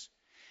voice,"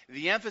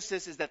 the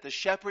emphasis is that the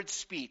shepherd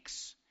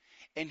speaks.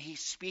 And he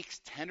speaks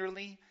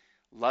tenderly,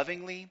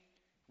 lovingly,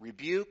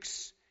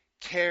 rebukes,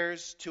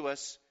 cares to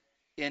us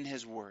in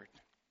his word.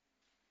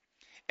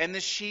 And the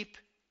sheep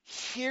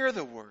hear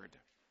the word.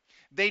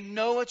 They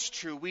know it's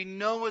true. We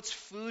know it's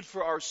food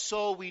for our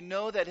soul. We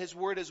know that his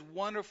word is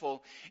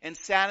wonderful and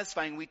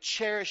satisfying. We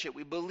cherish it.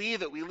 We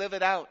believe it. We live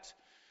it out.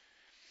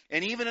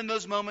 And even in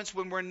those moments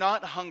when we're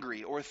not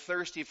hungry or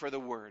thirsty for the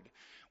word,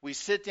 we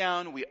sit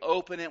down, we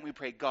open it, and we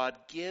pray, God,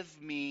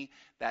 give me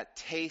that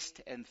taste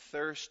and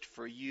thirst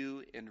for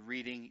you in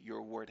reading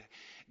your word.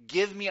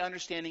 Give me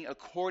understanding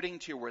according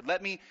to your word.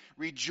 Let me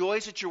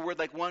rejoice at your word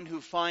like one who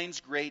finds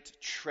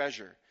great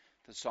treasure,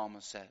 the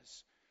psalmist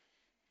says.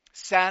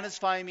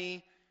 Satisfy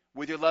me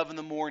with your love in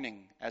the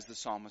morning, as the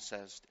psalmist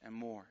says, and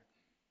more.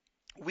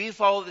 We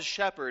follow the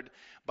shepherd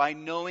by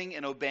knowing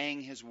and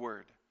obeying his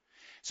word.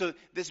 So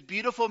this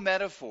beautiful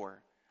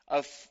metaphor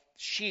of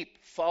sheep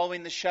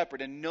following the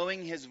shepherd and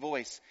knowing his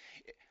voice,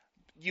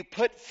 you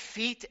put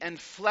feet and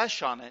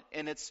flesh on it,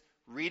 and it's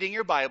reading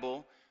your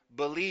Bible,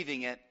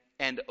 believing it,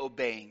 and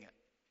obeying it.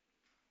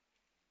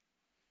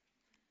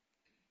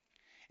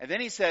 And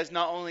then he says,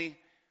 not only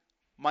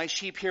my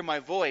sheep hear my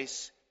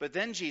voice, but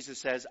then Jesus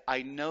says,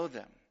 I know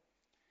them.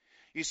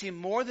 You see,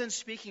 more than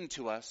speaking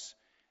to us,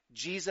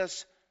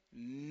 Jesus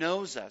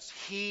knows us.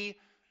 He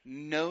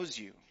knows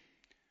you.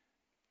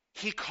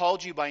 He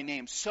called you by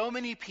name. So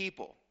many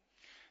people,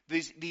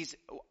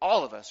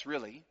 all of us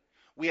really,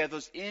 we have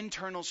those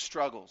internal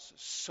struggles,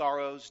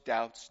 sorrows,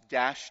 doubts,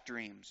 dashed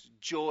dreams,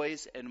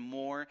 joys, and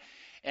more.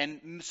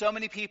 And so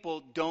many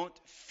people don't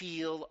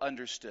feel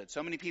understood.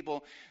 So many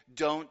people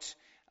don't,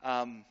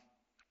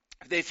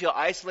 they feel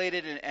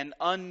isolated and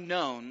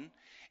unknown.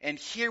 And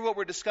here what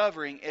we're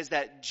discovering is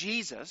that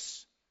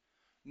Jesus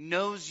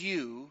knows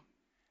you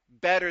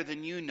better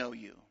than you know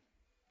you.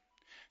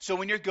 So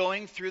when you're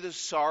going through the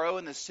sorrow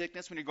and the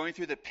sickness, when you're going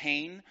through the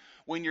pain,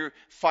 when you're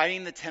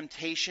fighting the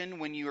temptation,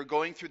 when you are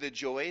going through the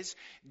joys,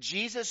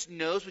 Jesus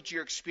knows what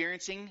you're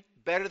experiencing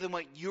better than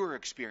what you're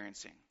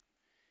experiencing.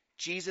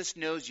 Jesus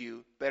knows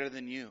you better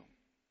than you.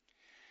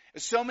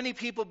 So many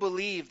people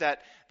believe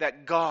that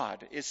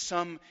God is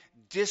some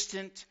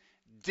distant,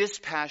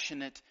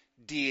 dispassionate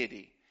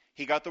deity.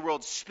 He got the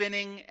world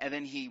spinning and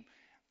then he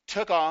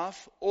took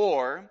off,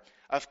 or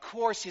of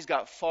course, he's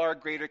got far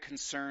greater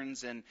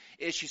concerns and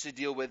issues to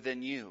deal with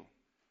than you.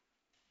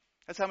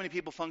 That's how many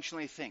people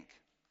functionally think.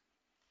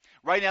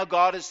 Right now,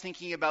 God is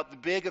thinking about the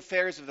big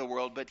affairs of the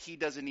world, but he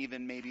doesn't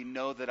even maybe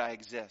know that I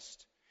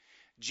exist.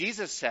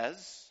 Jesus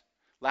says,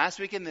 last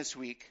week and this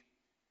week,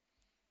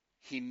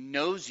 he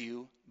knows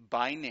you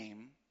by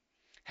name,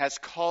 has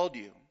called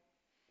you,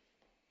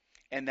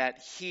 and that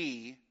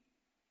he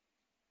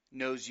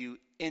knows you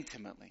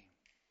intimately.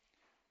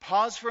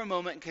 Pause for a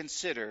moment and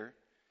consider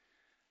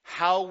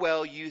how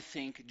well you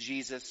think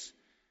Jesus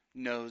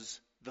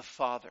knows the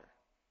Father.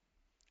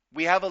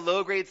 We have a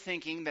low-grade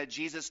thinking that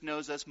Jesus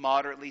knows us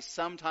moderately.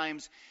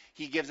 Sometimes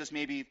he gives us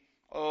maybe,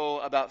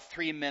 about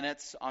 3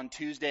 minutes on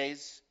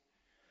Tuesdays.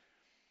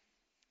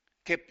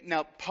 Okay,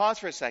 now pause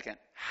for a second.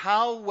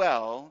 How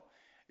well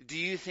do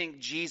you think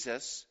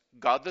Jesus,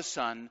 God the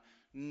Son,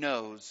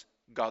 knows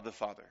God the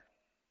Father?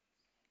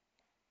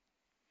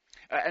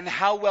 And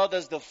how well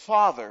does the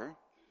Father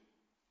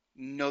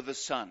know the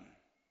Son?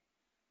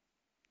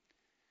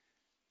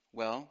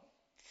 Well,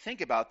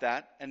 think about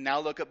that, and now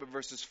look up at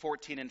verses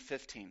 14 and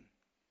 15.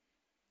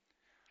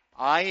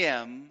 I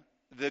am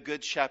the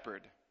good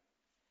shepherd.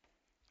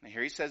 Now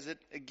here he says it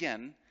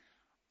again.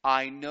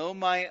 I know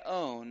my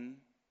own,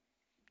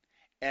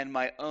 and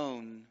my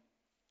own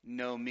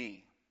know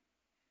me.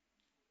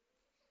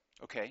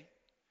 Okay,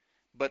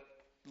 but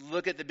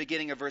look at the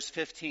beginning of verse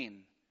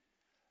 15.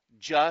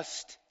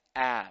 Just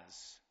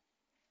as.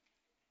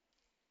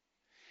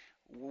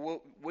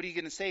 What are you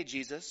going to say,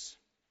 Jesus?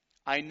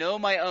 I know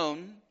my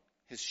own,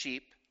 his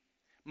sheep.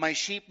 My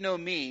sheep know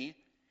me,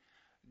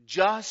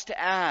 just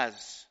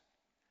as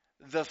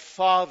the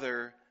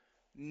Father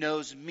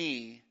knows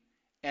me,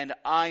 and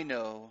I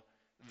know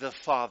the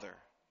Father.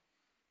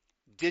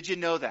 Did you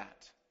know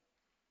that?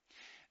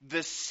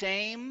 The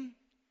same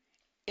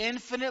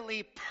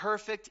infinitely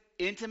perfect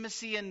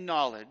intimacy and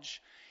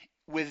knowledge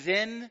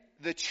within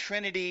the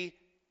Trinity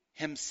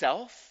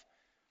himself,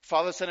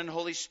 Father, Son, and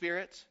Holy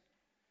Spirit.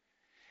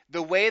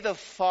 The way the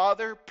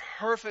Father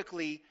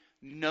perfectly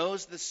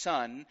knows the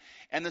Son,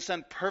 and the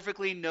Son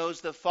perfectly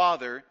knows the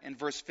Father, in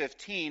verse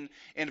 15.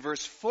 In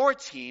verse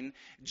 14,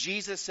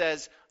 Jesus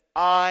says,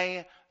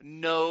 I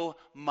know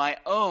my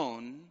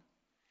own,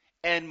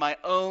 and my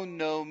own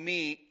know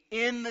me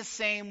in the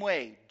same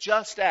way,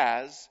 just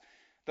as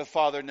the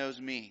Father knows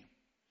me.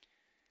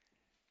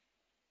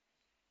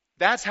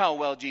 That's how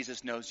well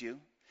Jesus knows you.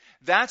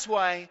 That's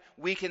why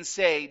we can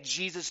say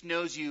Jesus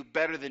knows you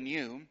better than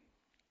you.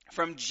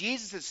 From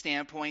Jesus'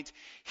 standpoint,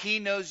 he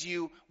knows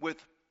you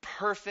with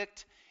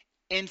perfect,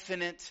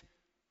 infinite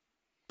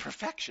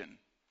perfection.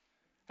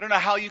 I don't know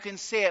how you can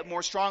say it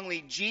more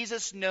strongly.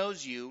 Jesus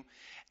knows you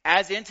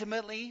as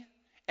intimately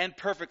and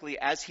perfectly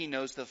as he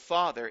knows the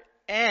Father.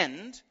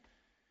 And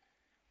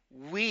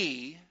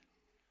we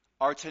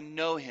are to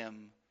know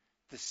him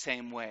the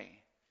same way.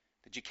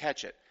 Did you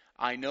catch it?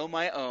 I know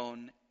my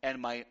own,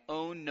 and my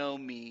own know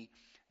me,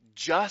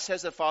 just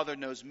as the Father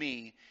knows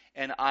me,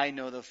 and I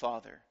know the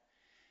Father.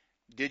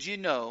 Did you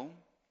know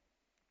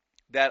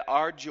that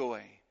our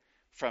joy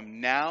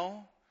from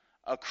now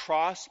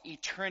across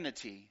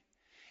eternity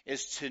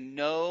is to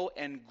know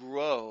and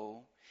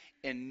grow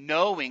in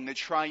knowing the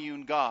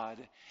triune God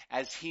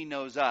as he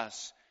knows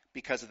us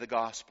because of the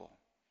gospel?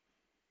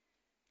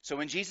 So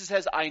when Jesus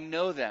says, I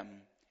know them,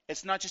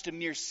 it's not just a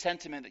mere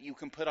sentiment that you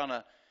can put on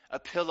a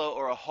pillow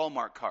or a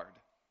Hallmark card.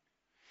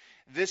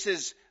 This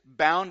is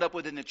bound up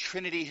within the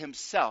Trinity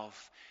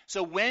himself.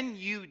 So when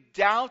you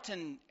doubt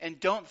and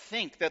don't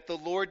think that the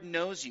Lord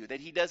knows you, that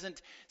he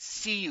doesn't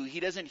see you, he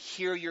doesn't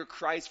hear your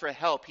cries for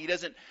help, he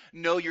doesn't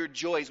know your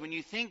joys, when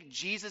you think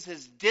Jesus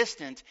is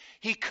distant,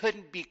 he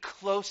couldn't be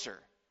closer.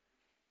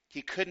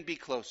 He couldn't be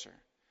closer.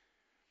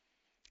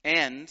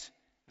 And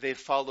they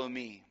follow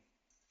me.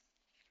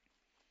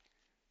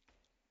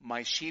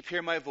 My sheep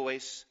hear my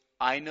voice,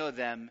 I know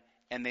them,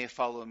 and they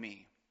follow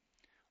me.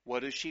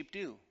 What do sheep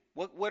do?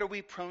 What are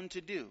we prone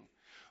to do?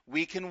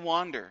 We can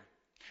wander.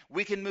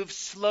 We can move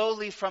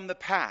slowly from the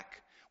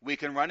pack. We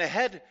can run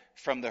ahead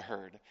from the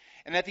herd.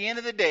 And at the end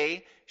of the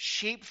day,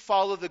 sheep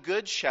follow the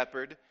good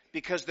shepherd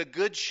because the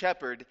good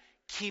shepherd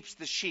keeps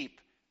the sheep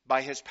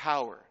by his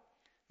power.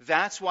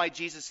 That's why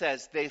Jesus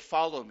says, they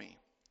follow me.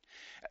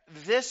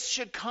 This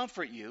should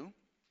comfort you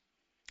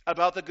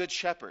about the good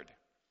shepherd.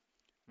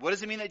 What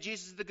does it mean that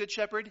Jesus is the good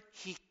shepherd?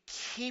 He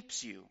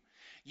keeps you.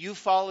 You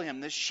follow him.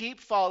 The sheep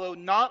follow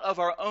not of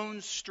our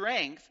own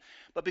strength,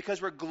 but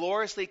because we're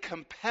gloriously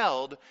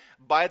compelled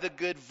by the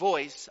good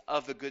voice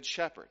of the good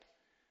shepherd.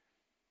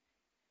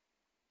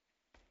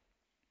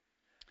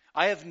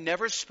 I have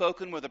never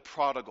spoken with a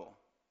prodigal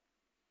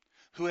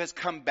who has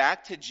come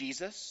back to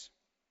Jesus,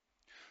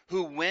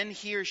 who when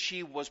he or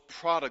she was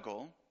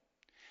prodigal,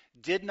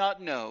 did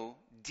not know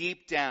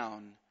deep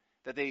down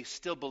that they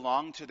still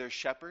belonged to their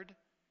shepherd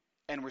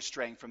and were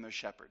straying from their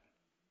shepherd.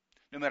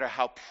 No matter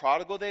how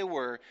prodigal they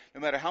were,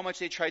 no matter how much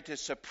they tried to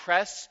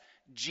suppress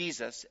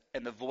Jesus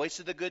and the voice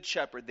of the good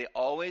shepherd, they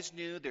always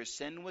knew their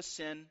sin was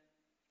sin.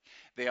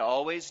 They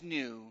always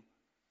knew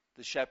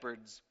the shepherd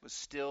was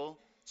still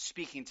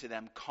speaking to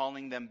them,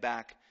 calling them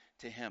back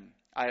to him.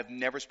 I have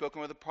never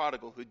spoken with a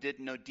prodigal who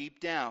didn't know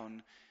deep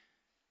down.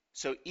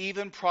 So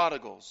even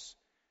prodigals,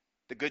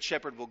 the good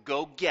shepherd will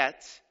go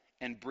get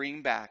and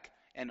bring back,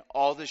 and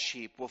all the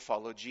sheep will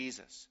follow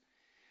Jesus.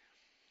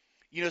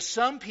 You know,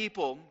 some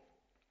people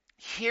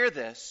hear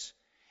this,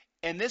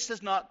 and this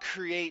does not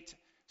create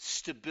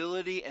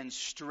stability and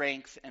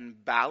strength and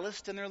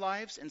ballast in their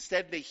lives.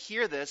 Instead, they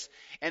hear this,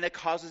 and it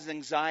causes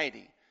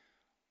anxiety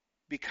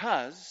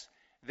because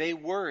they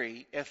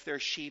worry if they're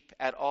sheep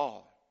at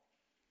all.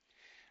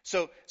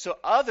 So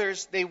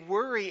others, they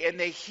worry and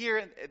they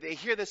hear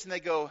this and they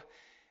go,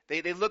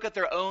 they look at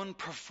their own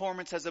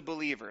performance as a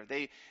believer.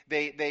 They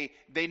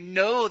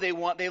know they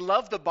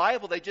love the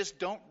Bible, they just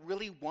don't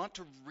really want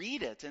to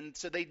read it. And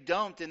so they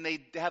don't, and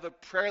they have a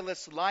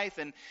prayerless life,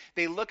 and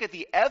they look at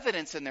the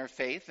evidence in their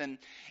faith,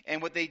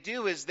 and what they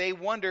do is they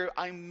wonder,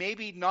 I'm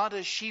maybe not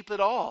a sheep at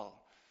all.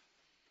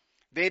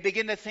 They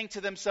begin to think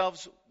to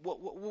themselves,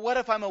 what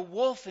if I'm a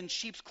wolf in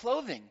sheep's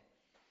clothing?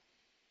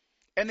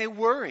 And they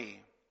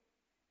worry.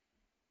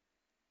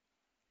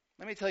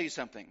 Let me tell you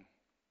something.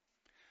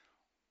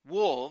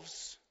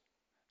 Wolves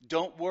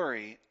don't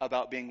worry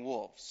about being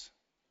wolves.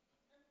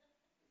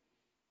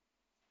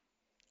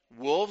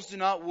 Wolves do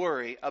not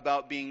worry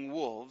about being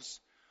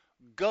wolves.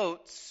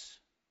 Goats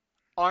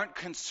aren't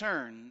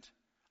concerned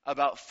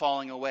about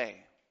falling away.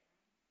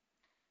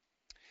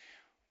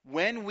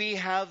 When we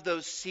have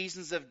those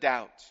seasons of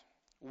doubt,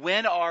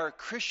 when our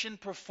Christian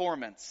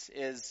performance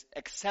is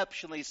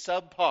exceptionally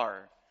subpar,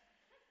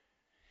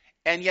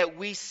 And yet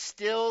we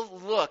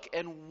still look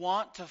and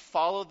want to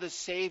follow the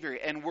Savior,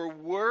 and we're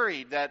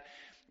worried that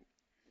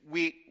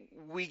we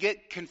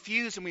get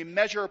confused and we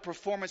measure our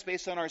performance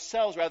based on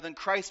ourselves rather than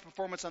Christ's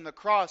performance on the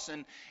cross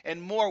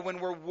and more. When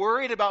we're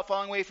worried about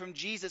falling away from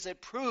Jesus,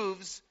 it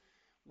proves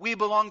we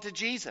belong to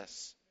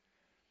Jesus.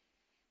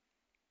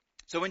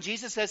 So when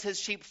Jesus says his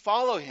sheep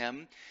follow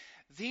him,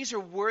 these are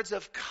words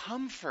of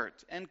comfort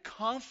and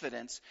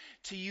confidence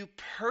to you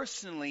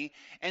personally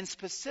and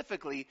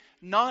specifically,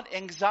 not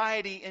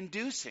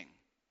anxiety-inducing.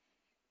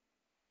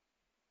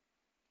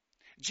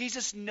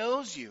 Jesus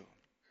knows you.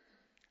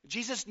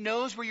 Jesus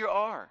knows where you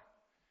are.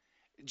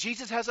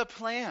 Jesus has a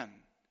plan.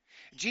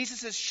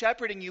 Jesus is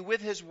shepherding you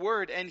with his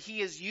word, and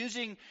he is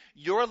using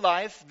your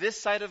life, this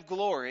side of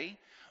glory,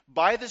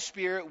 by the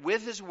Spirit,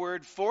 with his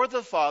word, for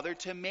the Father,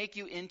 to make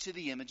you into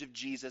the image of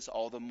Jesus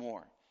all the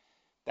more.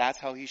 That's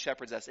how he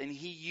shepherds us. And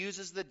he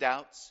uses the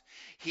doubts.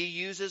 He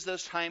uses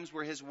those times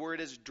where his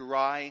word is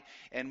dry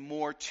and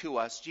more to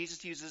us.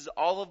 Jesus uses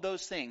all of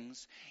those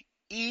things,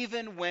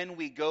 even when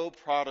we go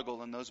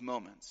prodigal in those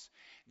moments.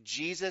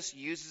 Jesus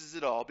uses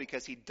it all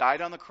because he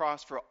died on the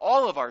cross for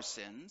all of our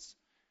sins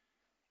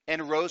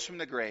and rose from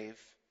the grave,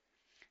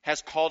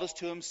 has called us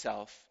to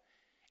himself,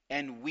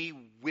 and we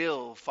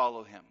will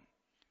follow him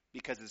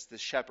because it's the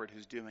shepherd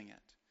who's doing it.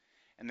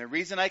 And the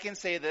reason I can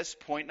say this,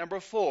 point number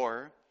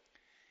 4,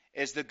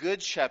 is the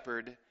good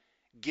shepherd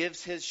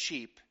gives his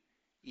sheep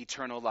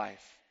eternal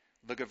life.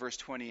 Look at verse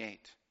 28.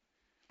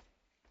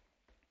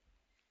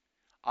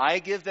 I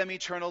give them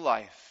eternal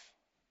life.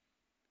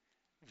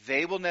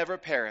 They will never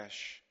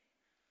perish.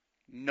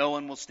 No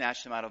one will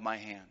snatch them out of my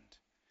hand.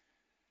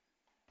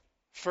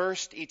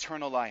 First,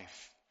 eternal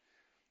life.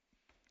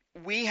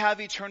 We have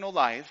eternal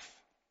life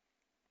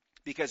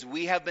because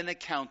we have been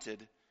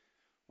accounted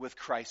with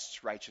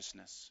Christ's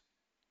righteousness.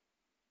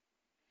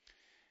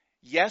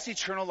 Yes,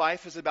 eternal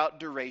life is about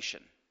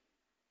duration.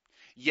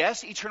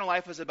 Yes, eternal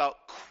life is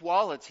about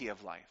quality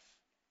of life.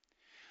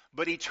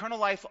 But eternal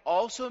life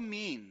also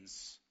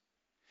means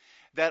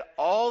that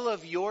all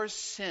of your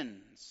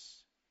sins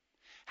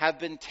have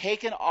been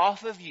taken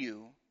off of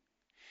you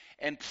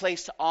and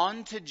placed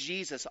onto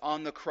Jesus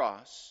on the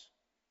cross.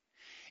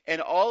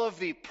 And all of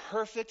the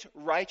perfect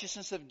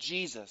righteousness of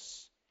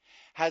Jesus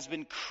has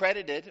been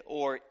credited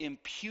or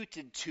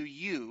imputed to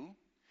you,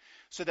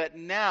 so that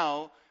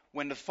now,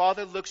 when the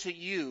Father looks at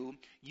you,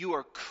 you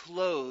are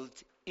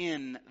clothed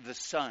in the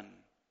Son.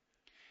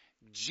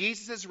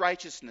 Jesus'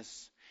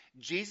 righteousness,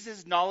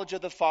 Jesus' knowledge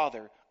of the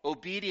Father,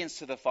 obedience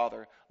to the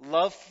Father,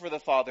 love for the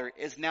Father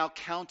is now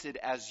counted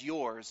as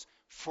yours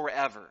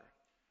forever.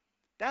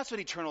 That's what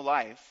eternal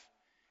life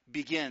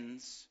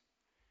begins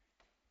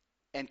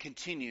and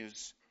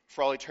continues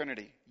for all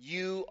eternity.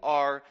 You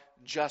are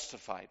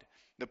justified.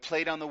 The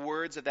play on the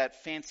words of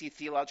that fancy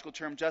theological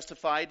term,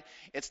 justified,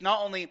 it's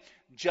not only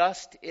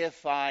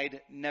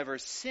justified, never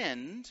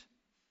sinned,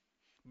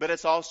 but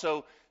it's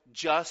also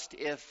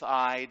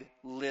justified,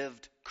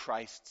 lived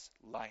Christ's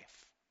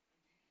life.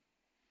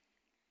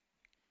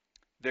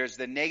 There's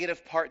the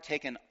negative part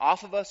taken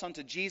off of us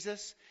onto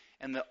Jesus,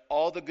 and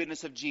all the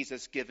goodness of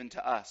Jesus given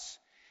to us.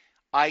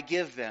 I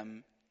give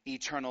them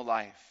eternal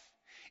life.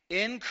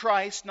 In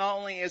Christ, not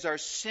only is our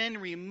sin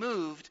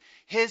removed,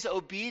 his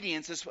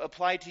obedience is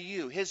applied to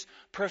you. His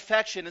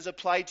perfection is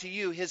applied to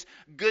you. His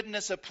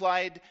goodness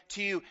applied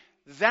to you.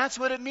 That's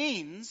what it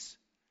means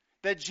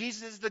that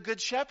Jesus is the good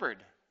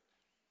shepherd.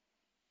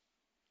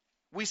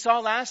 We saw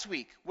last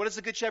week, what does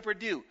the good shepherd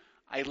do?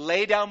 I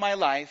lay down my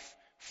life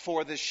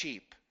for the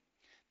sheep.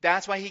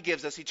 That's why he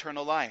gives us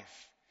eternal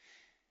life.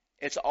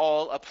 It's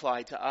all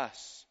applied to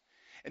us.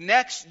 And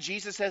next,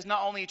 Jesus says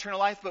not only eternal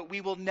life, but we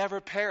will never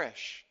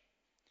perish.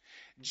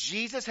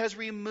 Jesus has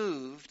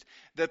removed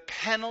the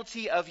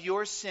penalty of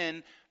your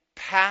sin,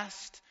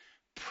 past,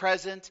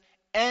 present,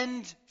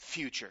 and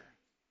future,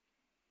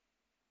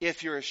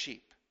 if you're a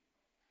sheep.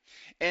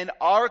 And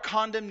our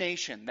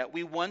condemnation that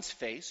we once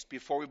faced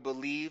before we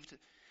believed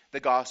the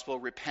gospel,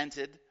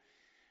 repented,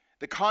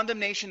 the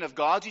condemnation of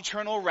God's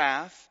eternal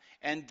wrath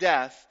and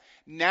death,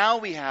 now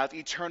we have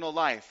eternal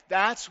life.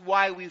 That's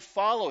why we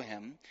follow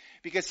him,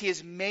 because he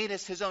has made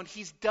us his own.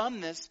 He's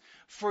done this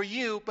for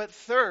you. But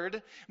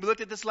third, we looked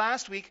at this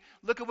last week.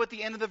 Look at what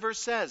the end of the verse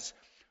says.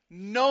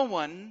 No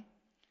one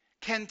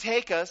can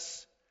take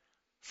us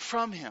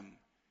from him.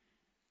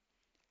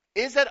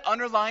 Is that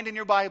underlined in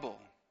your Bible?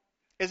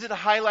 Is it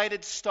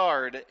highlighted,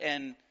 starred,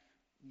 and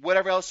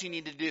whatever else you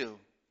need to do?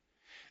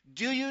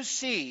 Do you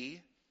see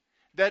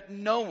that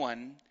no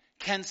one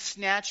can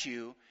snatch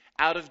you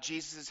out of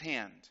Jesus'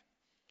 hand?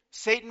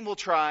 Satan will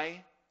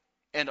try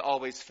and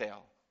always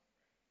fail.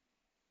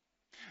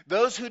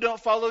 Those who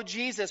don't follow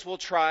Jesus will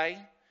try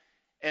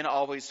and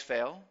always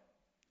fail,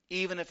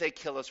 even if they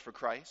kill us for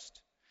Christ.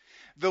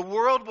 The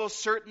world will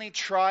certainly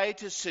try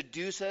to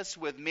seduce us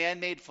with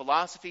man-made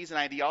philosophies and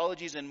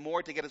ideologies and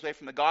more to get us away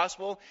from the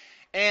gospel,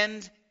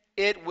 and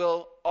it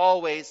will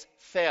always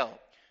fail.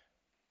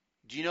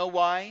 Do you know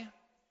why?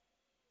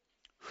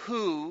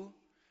 Who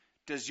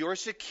does your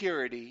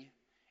security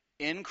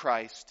in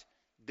Christ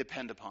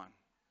depend upon?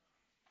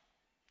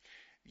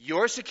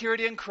 Your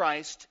security in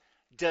Christ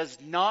does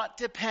not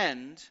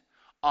depend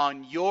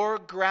on your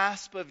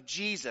grasp of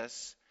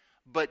Jesus,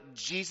 but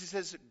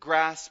Jesus'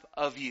 grasp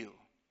of you.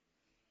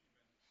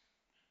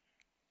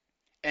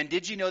 And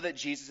did you know that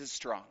Jesus is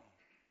strong?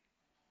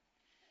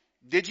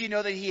 Did you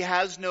know that he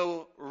has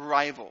no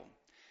rival?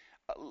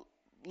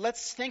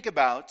 Let's think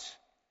about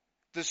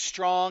the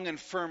strong and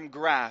firm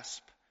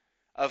grasp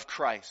of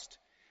Christ.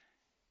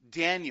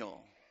 Daniel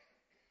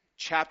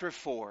chapter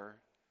 4,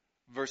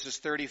 verses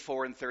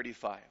 34 and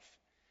 35.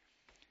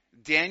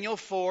 Daniel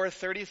 4,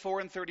 34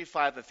 and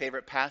 35, a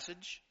favorite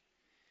passage.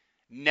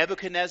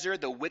 Nebuchadnezzar,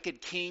 the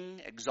wicked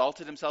king,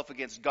 exalted himself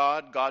against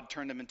God. God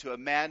turned him into a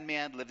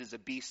madman, lived as a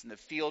beast in the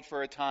field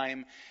for a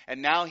time,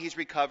 and now he's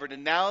recovered.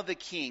 And now the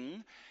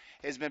king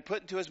has been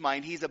put into his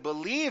mind. He's a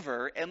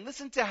believer, and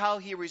listen to how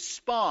he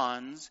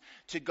responds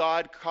to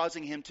God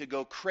causing him to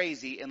go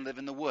crazy and live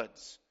in the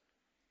woods.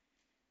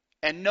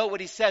 And note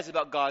what he says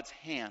about God's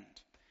hand.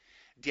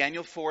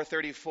 Daniel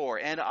 4:34.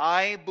 And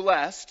I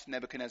blessed,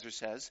 Nebuchadnezzar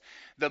says,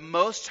 the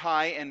Most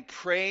High, and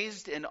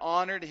praised and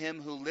honored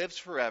him who lives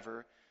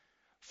forever.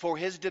 For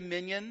his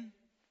dominion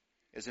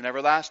is an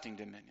everlasting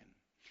dominion,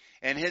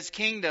 and his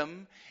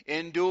kingdom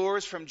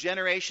endures from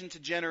generation to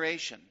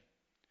generation.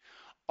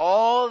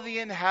 All the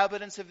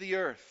inhabitants of the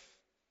earth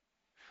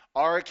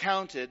are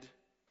accounted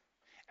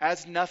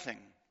as nothing,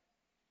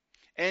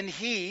 and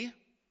he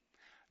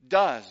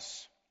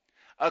does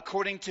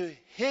according to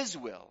his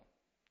will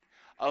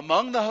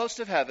among the hosts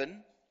of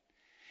heaven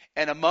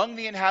and among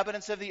the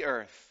inhabitants of the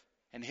earth.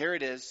 And here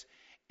it is,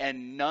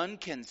 and none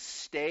can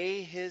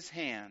stay his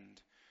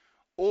hand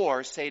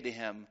or say to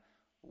him,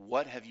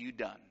 what have you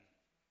done?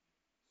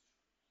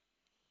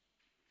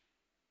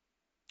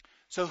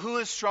 So who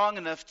is strong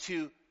enough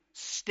to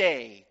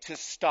stay, to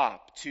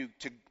stop,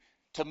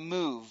 to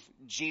move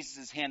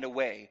Jesus' hand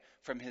away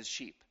from his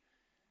sheep?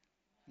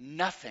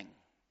 Nothing.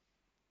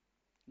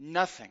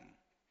 Nothing.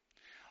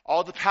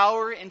 All the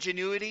power,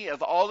 ingenuity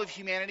of all of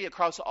humanity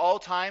across all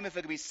time, if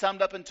it could be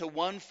summed up into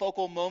one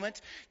focal moment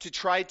to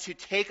try to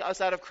take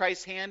us out of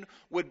Christ's hand,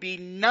 would be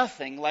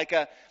nothing like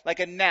a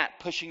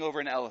gnat pushing over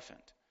an elephant.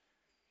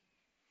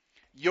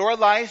 Your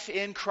life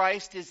in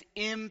Christ is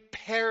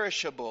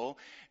imperishable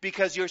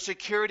because your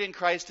security in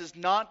Christ does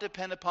not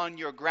depend upon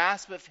your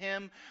grasp of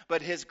him,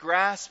 but his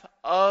grasp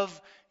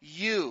of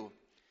you.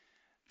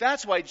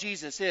 That's why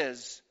Jesus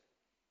is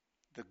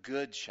the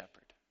Good Shepherd.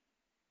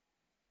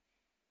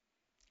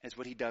 Is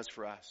what he does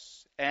for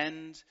us.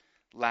 And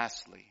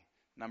lastly,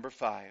 number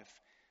 5,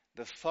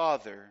 the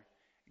Father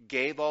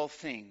gave all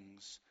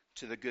things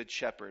to the Good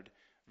Shepherd.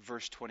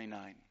 Verse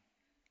 29.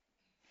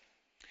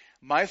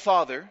 My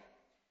Father,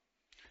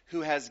 who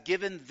has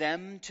given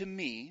them to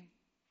me,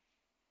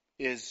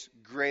 is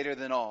greater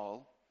than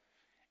all,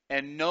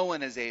 and no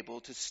one is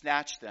able to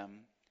snatch them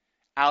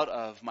out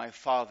of my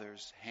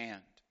Father's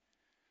hand.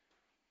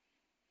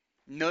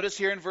 Notice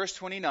here in verse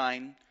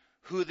 29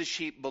 who the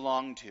sheep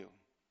belong to.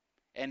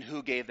 And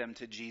who gave them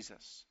to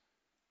Jesus?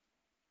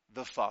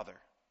 The Father.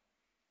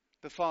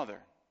 The Father.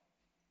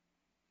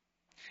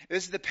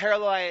 This is the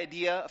parallel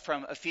idea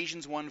from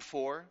Ephesians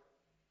 1:4.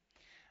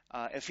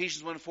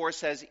 Ephesians 1:4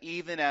 says,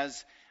 even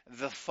as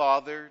the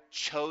Father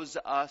chose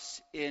us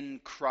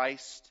in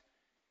Christ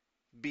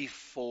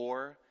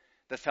before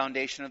the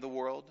foundation of the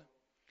world,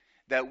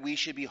 that we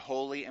should be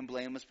holy and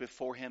blameless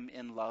before him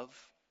in love.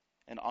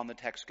 And on the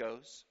text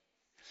goes.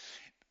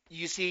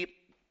 You see,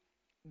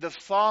 the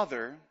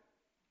Father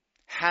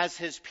has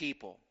his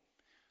people.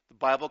 The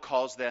Bible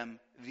calls them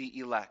the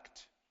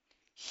elect.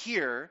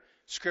 Here,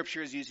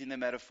 Scripture is using the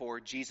metaphor,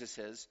 Jesus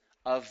is,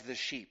 of the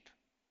sheep.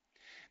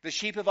 The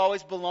sheep have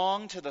always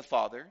belonged to the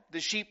Father.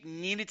 The sheep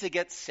needed to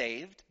get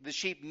saved. The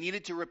sheep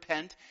needed to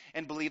repent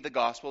and believe the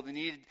gospel.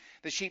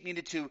 The sheep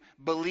needed to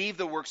believe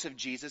the works of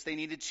Jesus. They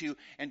needed to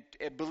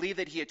believe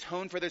that he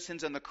atoned for their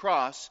sins on the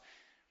cross.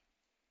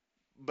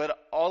 But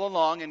all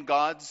along in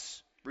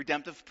God's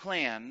redemptive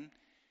plan,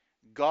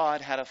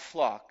 God had a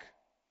flock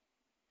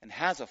and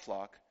has a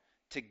flock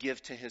to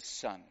give to his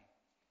Son.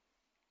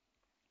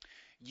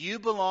 You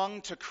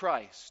belong to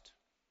Christ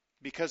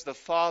because the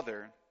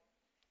Father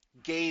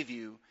gave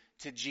you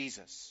to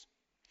Jesus.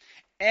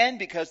 And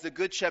because the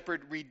Good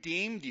Shepherd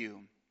redeemed you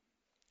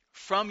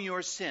from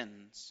your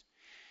sins.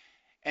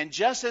 And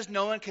just as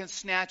no one can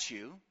snatch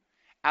you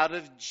out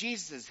of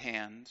Jesus'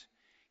 hand,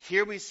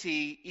 here we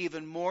see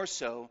even more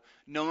so,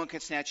 no one can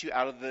snatch you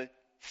out of the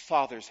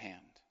Father's hand.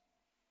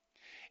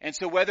 And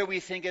so whether we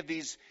think of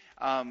these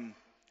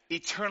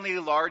eternally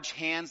large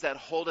hands that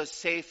hold us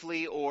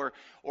safely or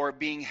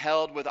being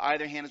held with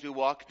either hand as we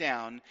walk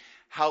down,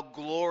 how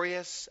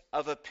glorious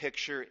of a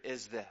picture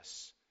is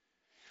this?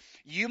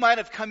 You might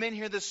have come in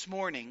here this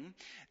morning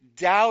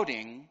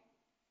doubting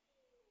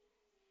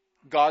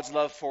God's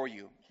love for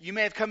you. You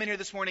may have come in here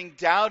this morning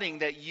doubting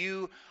that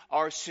you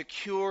are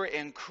secure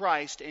in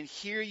Christ, and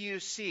here you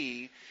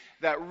see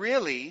that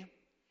really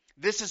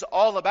this is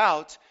all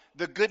about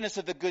the goodness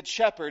of the Good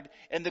Shepherd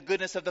and the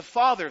goodness of the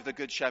Father of the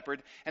Good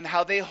Shepherd and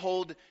how they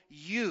hold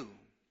you.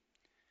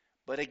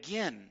 But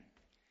again,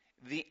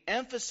 the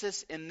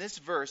emphasis in this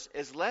verse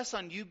is less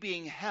on you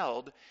being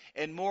held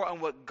and more on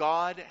what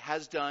God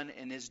has done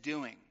and is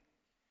doing.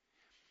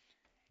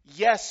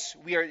 Yes,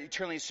 we are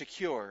eternally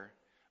secure,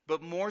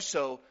 but more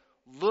so,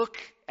 look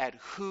at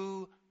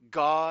who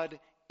God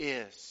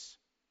is.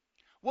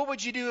 What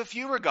would you do if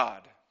you were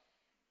God?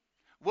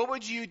 What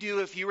would you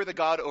do if you were the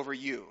God over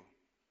you?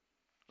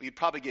 Well, you'd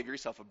probably give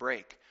yourself a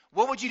break.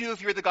 What would you do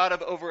if you were the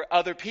God over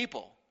other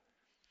people?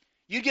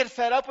 You'd get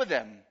fed up with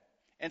them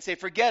and say,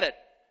 forget it.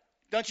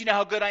 Don't you know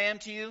how good I am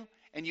to you?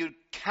 And you'd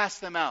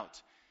cast them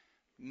out.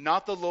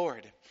 Not the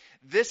Lord.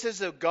 This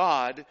is a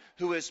God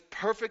who is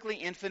perfectly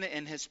infinite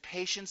in his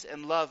patience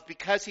and love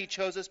because he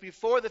chose us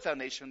before the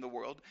foundation of the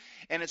world.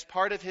 And it's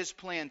part of his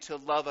plan to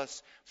love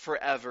us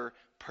forever,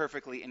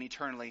 perfectly, and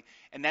eternally.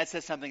 And that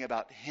says something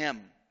about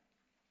him.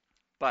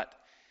 But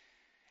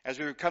as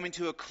we were coming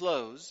to a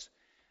close,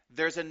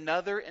 there's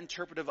another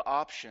interpretive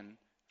option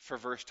for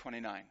verse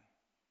 29.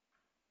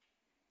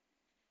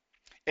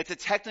 It's a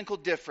technical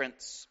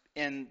difference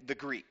in the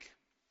Greek.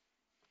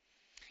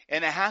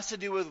 And it has to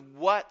do with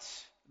what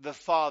the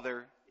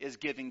Father is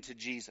giving to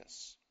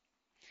Jesus.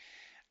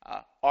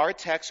 Our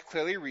text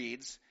clearly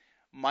reads,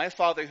 my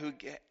Father who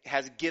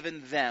has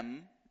given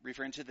them,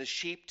 referring to the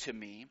sheep to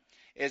me,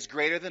 is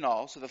greater than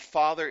all. So the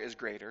Father is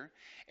greater.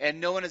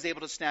 And no one is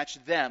able to snatch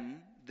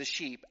them, the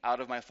sheep, out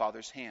of my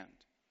Father's hand.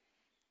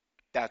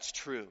 That's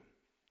true.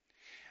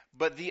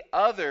 But the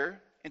other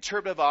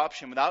interpretive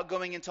option, without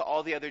going into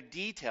all the other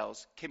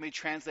details, can be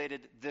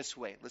translated this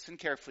way. Listen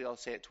carefully, I'll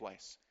say it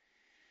twice.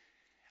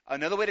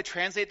 Another way to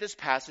translate this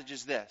passage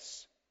is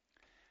this.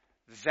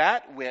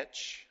 That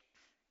which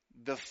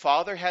the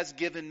Father has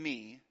given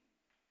me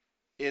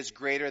is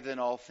greater than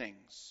all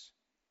things,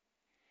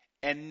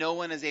 and no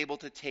one is able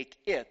to take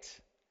it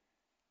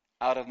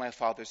out of my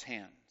Father's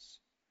hands.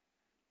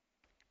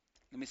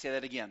 Let me say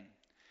that again.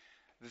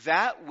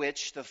 That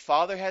which the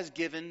Father has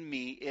given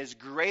me is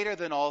greater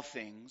than all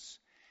things,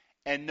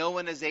 and no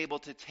one is able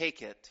to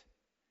take it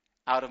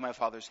out of my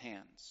Father's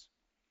hands.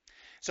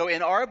 So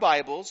in our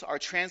Bibles, our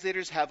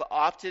translators have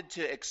opted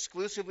to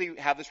exclusively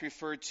have this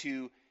referred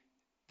to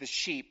the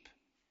sheep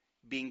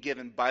being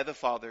given by the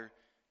Father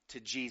to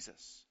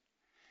Jesus.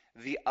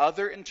 The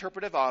other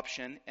interpretive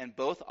option, and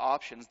both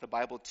options the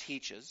Bible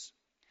teaches,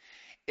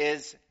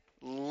 is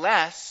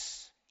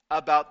less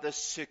about the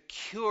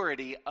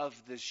security of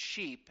the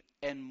sheep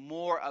and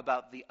more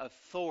about the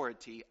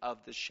authority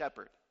of the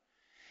shepherd.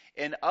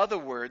 In other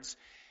words,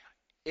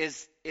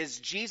 is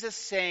Jesus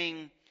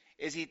saying,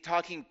 is he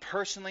talking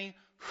personally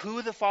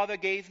who the Father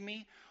gave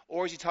me,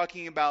 or is he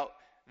talking about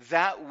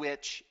that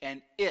which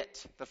and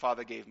it the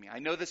Father gave me? I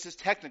know this is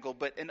technical,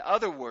 but in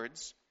other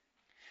words,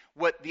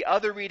 what the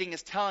other reading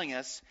is telling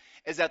us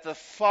is that the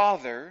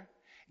Father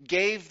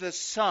gave the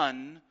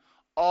Son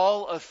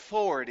all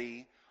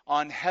authority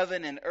on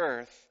heaven and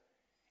earth,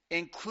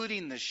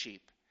 including the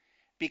sheep,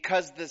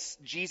 because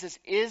Jesus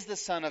is the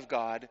Son of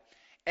God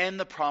and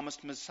the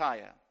promised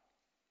Messiah.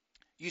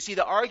 You see,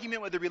 the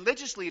argument with the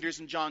religious leaders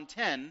in John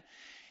 10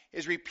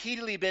 has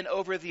repeatedly been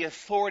over the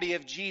authority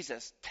of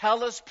Jesus.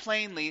 Tell us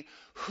plainly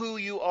who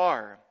you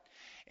are.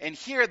 And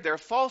here they're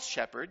false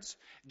shepherds.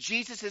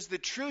 Jesus is the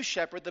true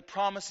shepherd, the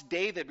promised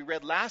David we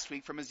read last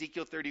week from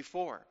Ezekiel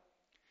 34.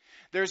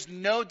 There's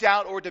no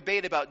doubt or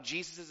debate about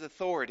Jesus'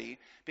 authority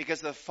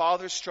because the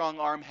Father's strong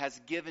arm has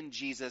given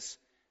Jesus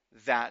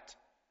that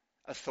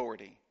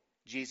authority.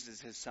 Jesus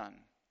is his Son.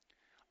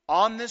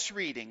 On this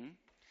reading,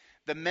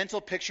 the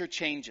mental picture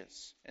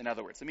changes. In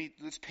other words,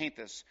 let's paint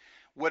this.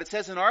 What it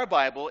says in our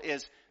Bible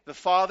is the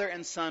Father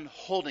and Son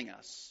holding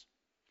us.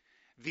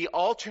 The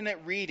alternate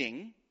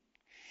reading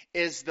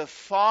is the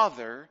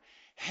Father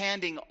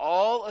handing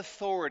all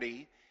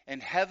authority in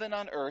heaven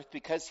on earth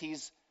because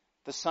he's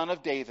the Son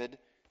of David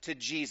to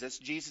Jesus.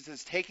 Jesus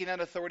is taking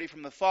that authority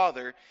from the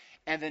Father,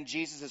 and then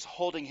Jesus is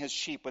holding his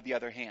sheep with the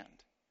other hand.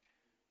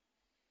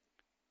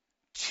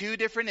 Two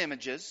different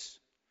images.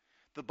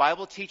 The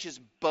Bible teaches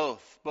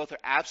both. Both are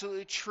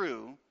absolutely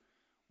true.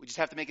 We just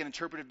have to make an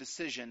interpretive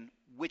decision.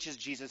 Which is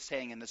Jesus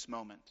saying in this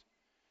moment?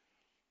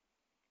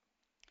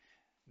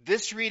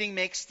 This reading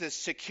makes the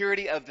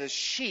security of the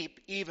sheep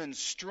even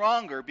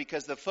stronger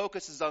because the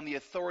focus is on the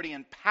authority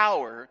and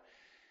power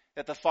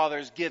that the Father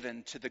has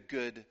given to the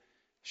Good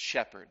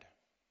Shepherd.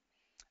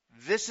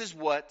 This is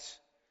what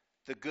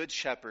the Good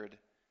Shepherd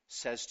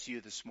says to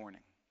you this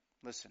morning.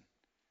 Listen.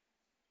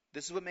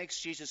 This is what makes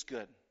Jesus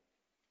good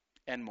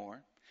and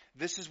more.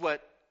 This is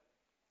what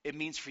it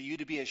means for you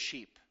to be a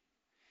sheep.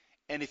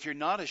 And if you're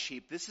not a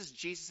sheep, this is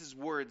Jesus'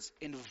 words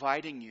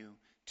inviting you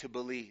to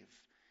believe.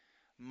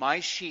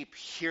 My sheep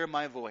hear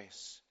my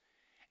voice,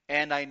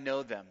 and I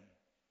know them,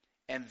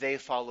 and they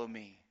follow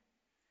me.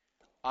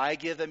 I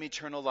give them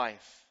eternal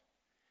life.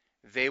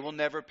 They will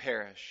never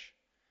perish.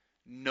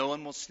 No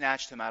one will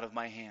snatch them out of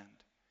my hand.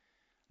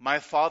 My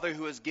Father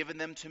who has given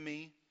them to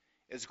me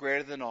is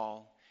greater than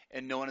all,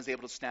 and no one is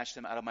able to snatch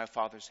them out of my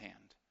Father's hand.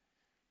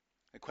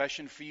 The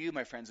question for you,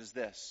 my friends, is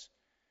this.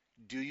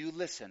 Do you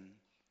listen?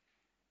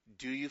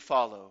 Do you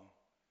follow?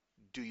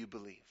 Do you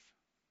believe?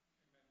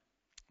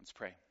 Let's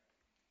pray.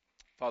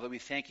 Father, we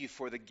thank you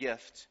for the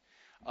gift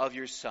of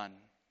your Son.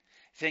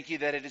 Thank you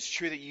that it is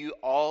true that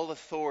all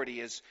authority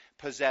is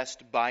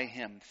possessed by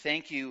him.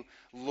 Thank you,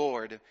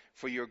 Lord,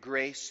 for your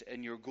grace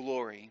and your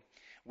glory.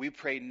 We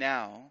pray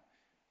now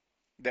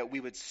that we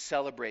would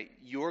celebrate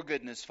your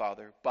goodness,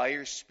 Father, by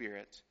your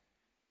Spirit.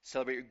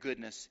 Celebrate your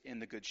goodness in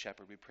the Good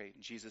Shepherd, we pray.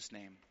 In Jesus'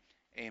 name,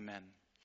 amen.